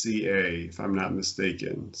negron.ca, if I'm not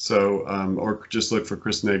mistaken. So, or just look for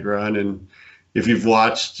Chris Negron, and if you've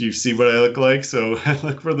watched, you see what I look like. So I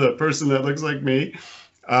look for the person that looks like me.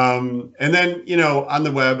 And then, you know, on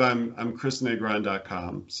the web, I'm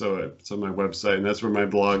chrisnegron.com. So my website, and that's where my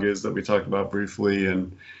blog is that we talked about briefly,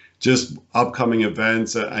 and just upcoming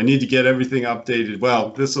events. I need to get everything updated. Well,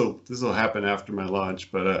 this will happen after my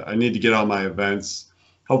launch, but I need to get all my events.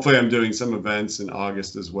 Hopefully I'm doing some events in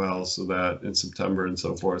August as well, so that in September and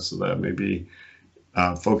so forth, so that maybe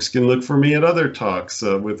folks can look for me at other talks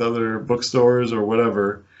with other bookstores or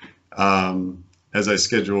whatever, as I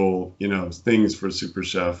schedule, you know, things for Super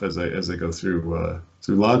Chef as I go through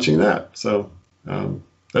launching that. So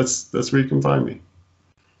that's where you can find me.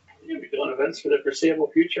 You'll be doing events for the foreseeable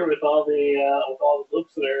future with all the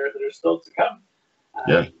books that are still to come.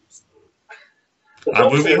 Yeah.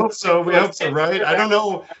 We hope so. We hope so, right? I don't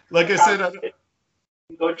know. Like I said,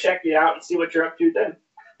 go check you out and see what you're up to then.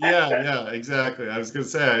 Yeah, exactly. I was going to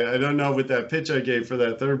say, I don't know with that pitch I gave for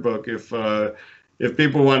that third book if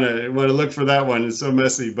people want to look for that one. It's so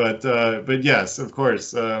messy, but yes, of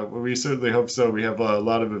course, we certainly hope so. We have a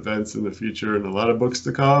lot of events in the future and a lot of books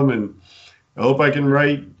to come, and I hope I can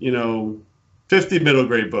write, you know, 50 middle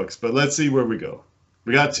grade books. But let's see where we go.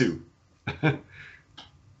 We got 2.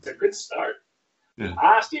 It's a good start.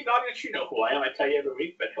 Yeah. Steve, audience, you know who I am. I tell you every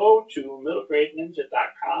week, but go to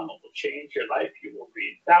middlegradeninja.com. It will change your life. You will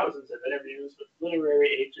read thousands of interviews with literary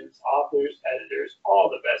agents, authors, editors, all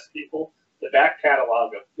the best people. The back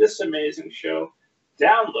catalog of this amazing show.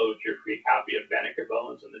 Download your free copy of Banneker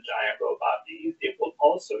Bones and the Giant Robot Bees. It will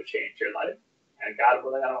also change your life. And God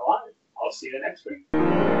willing, I'm alive. I'll see you next week.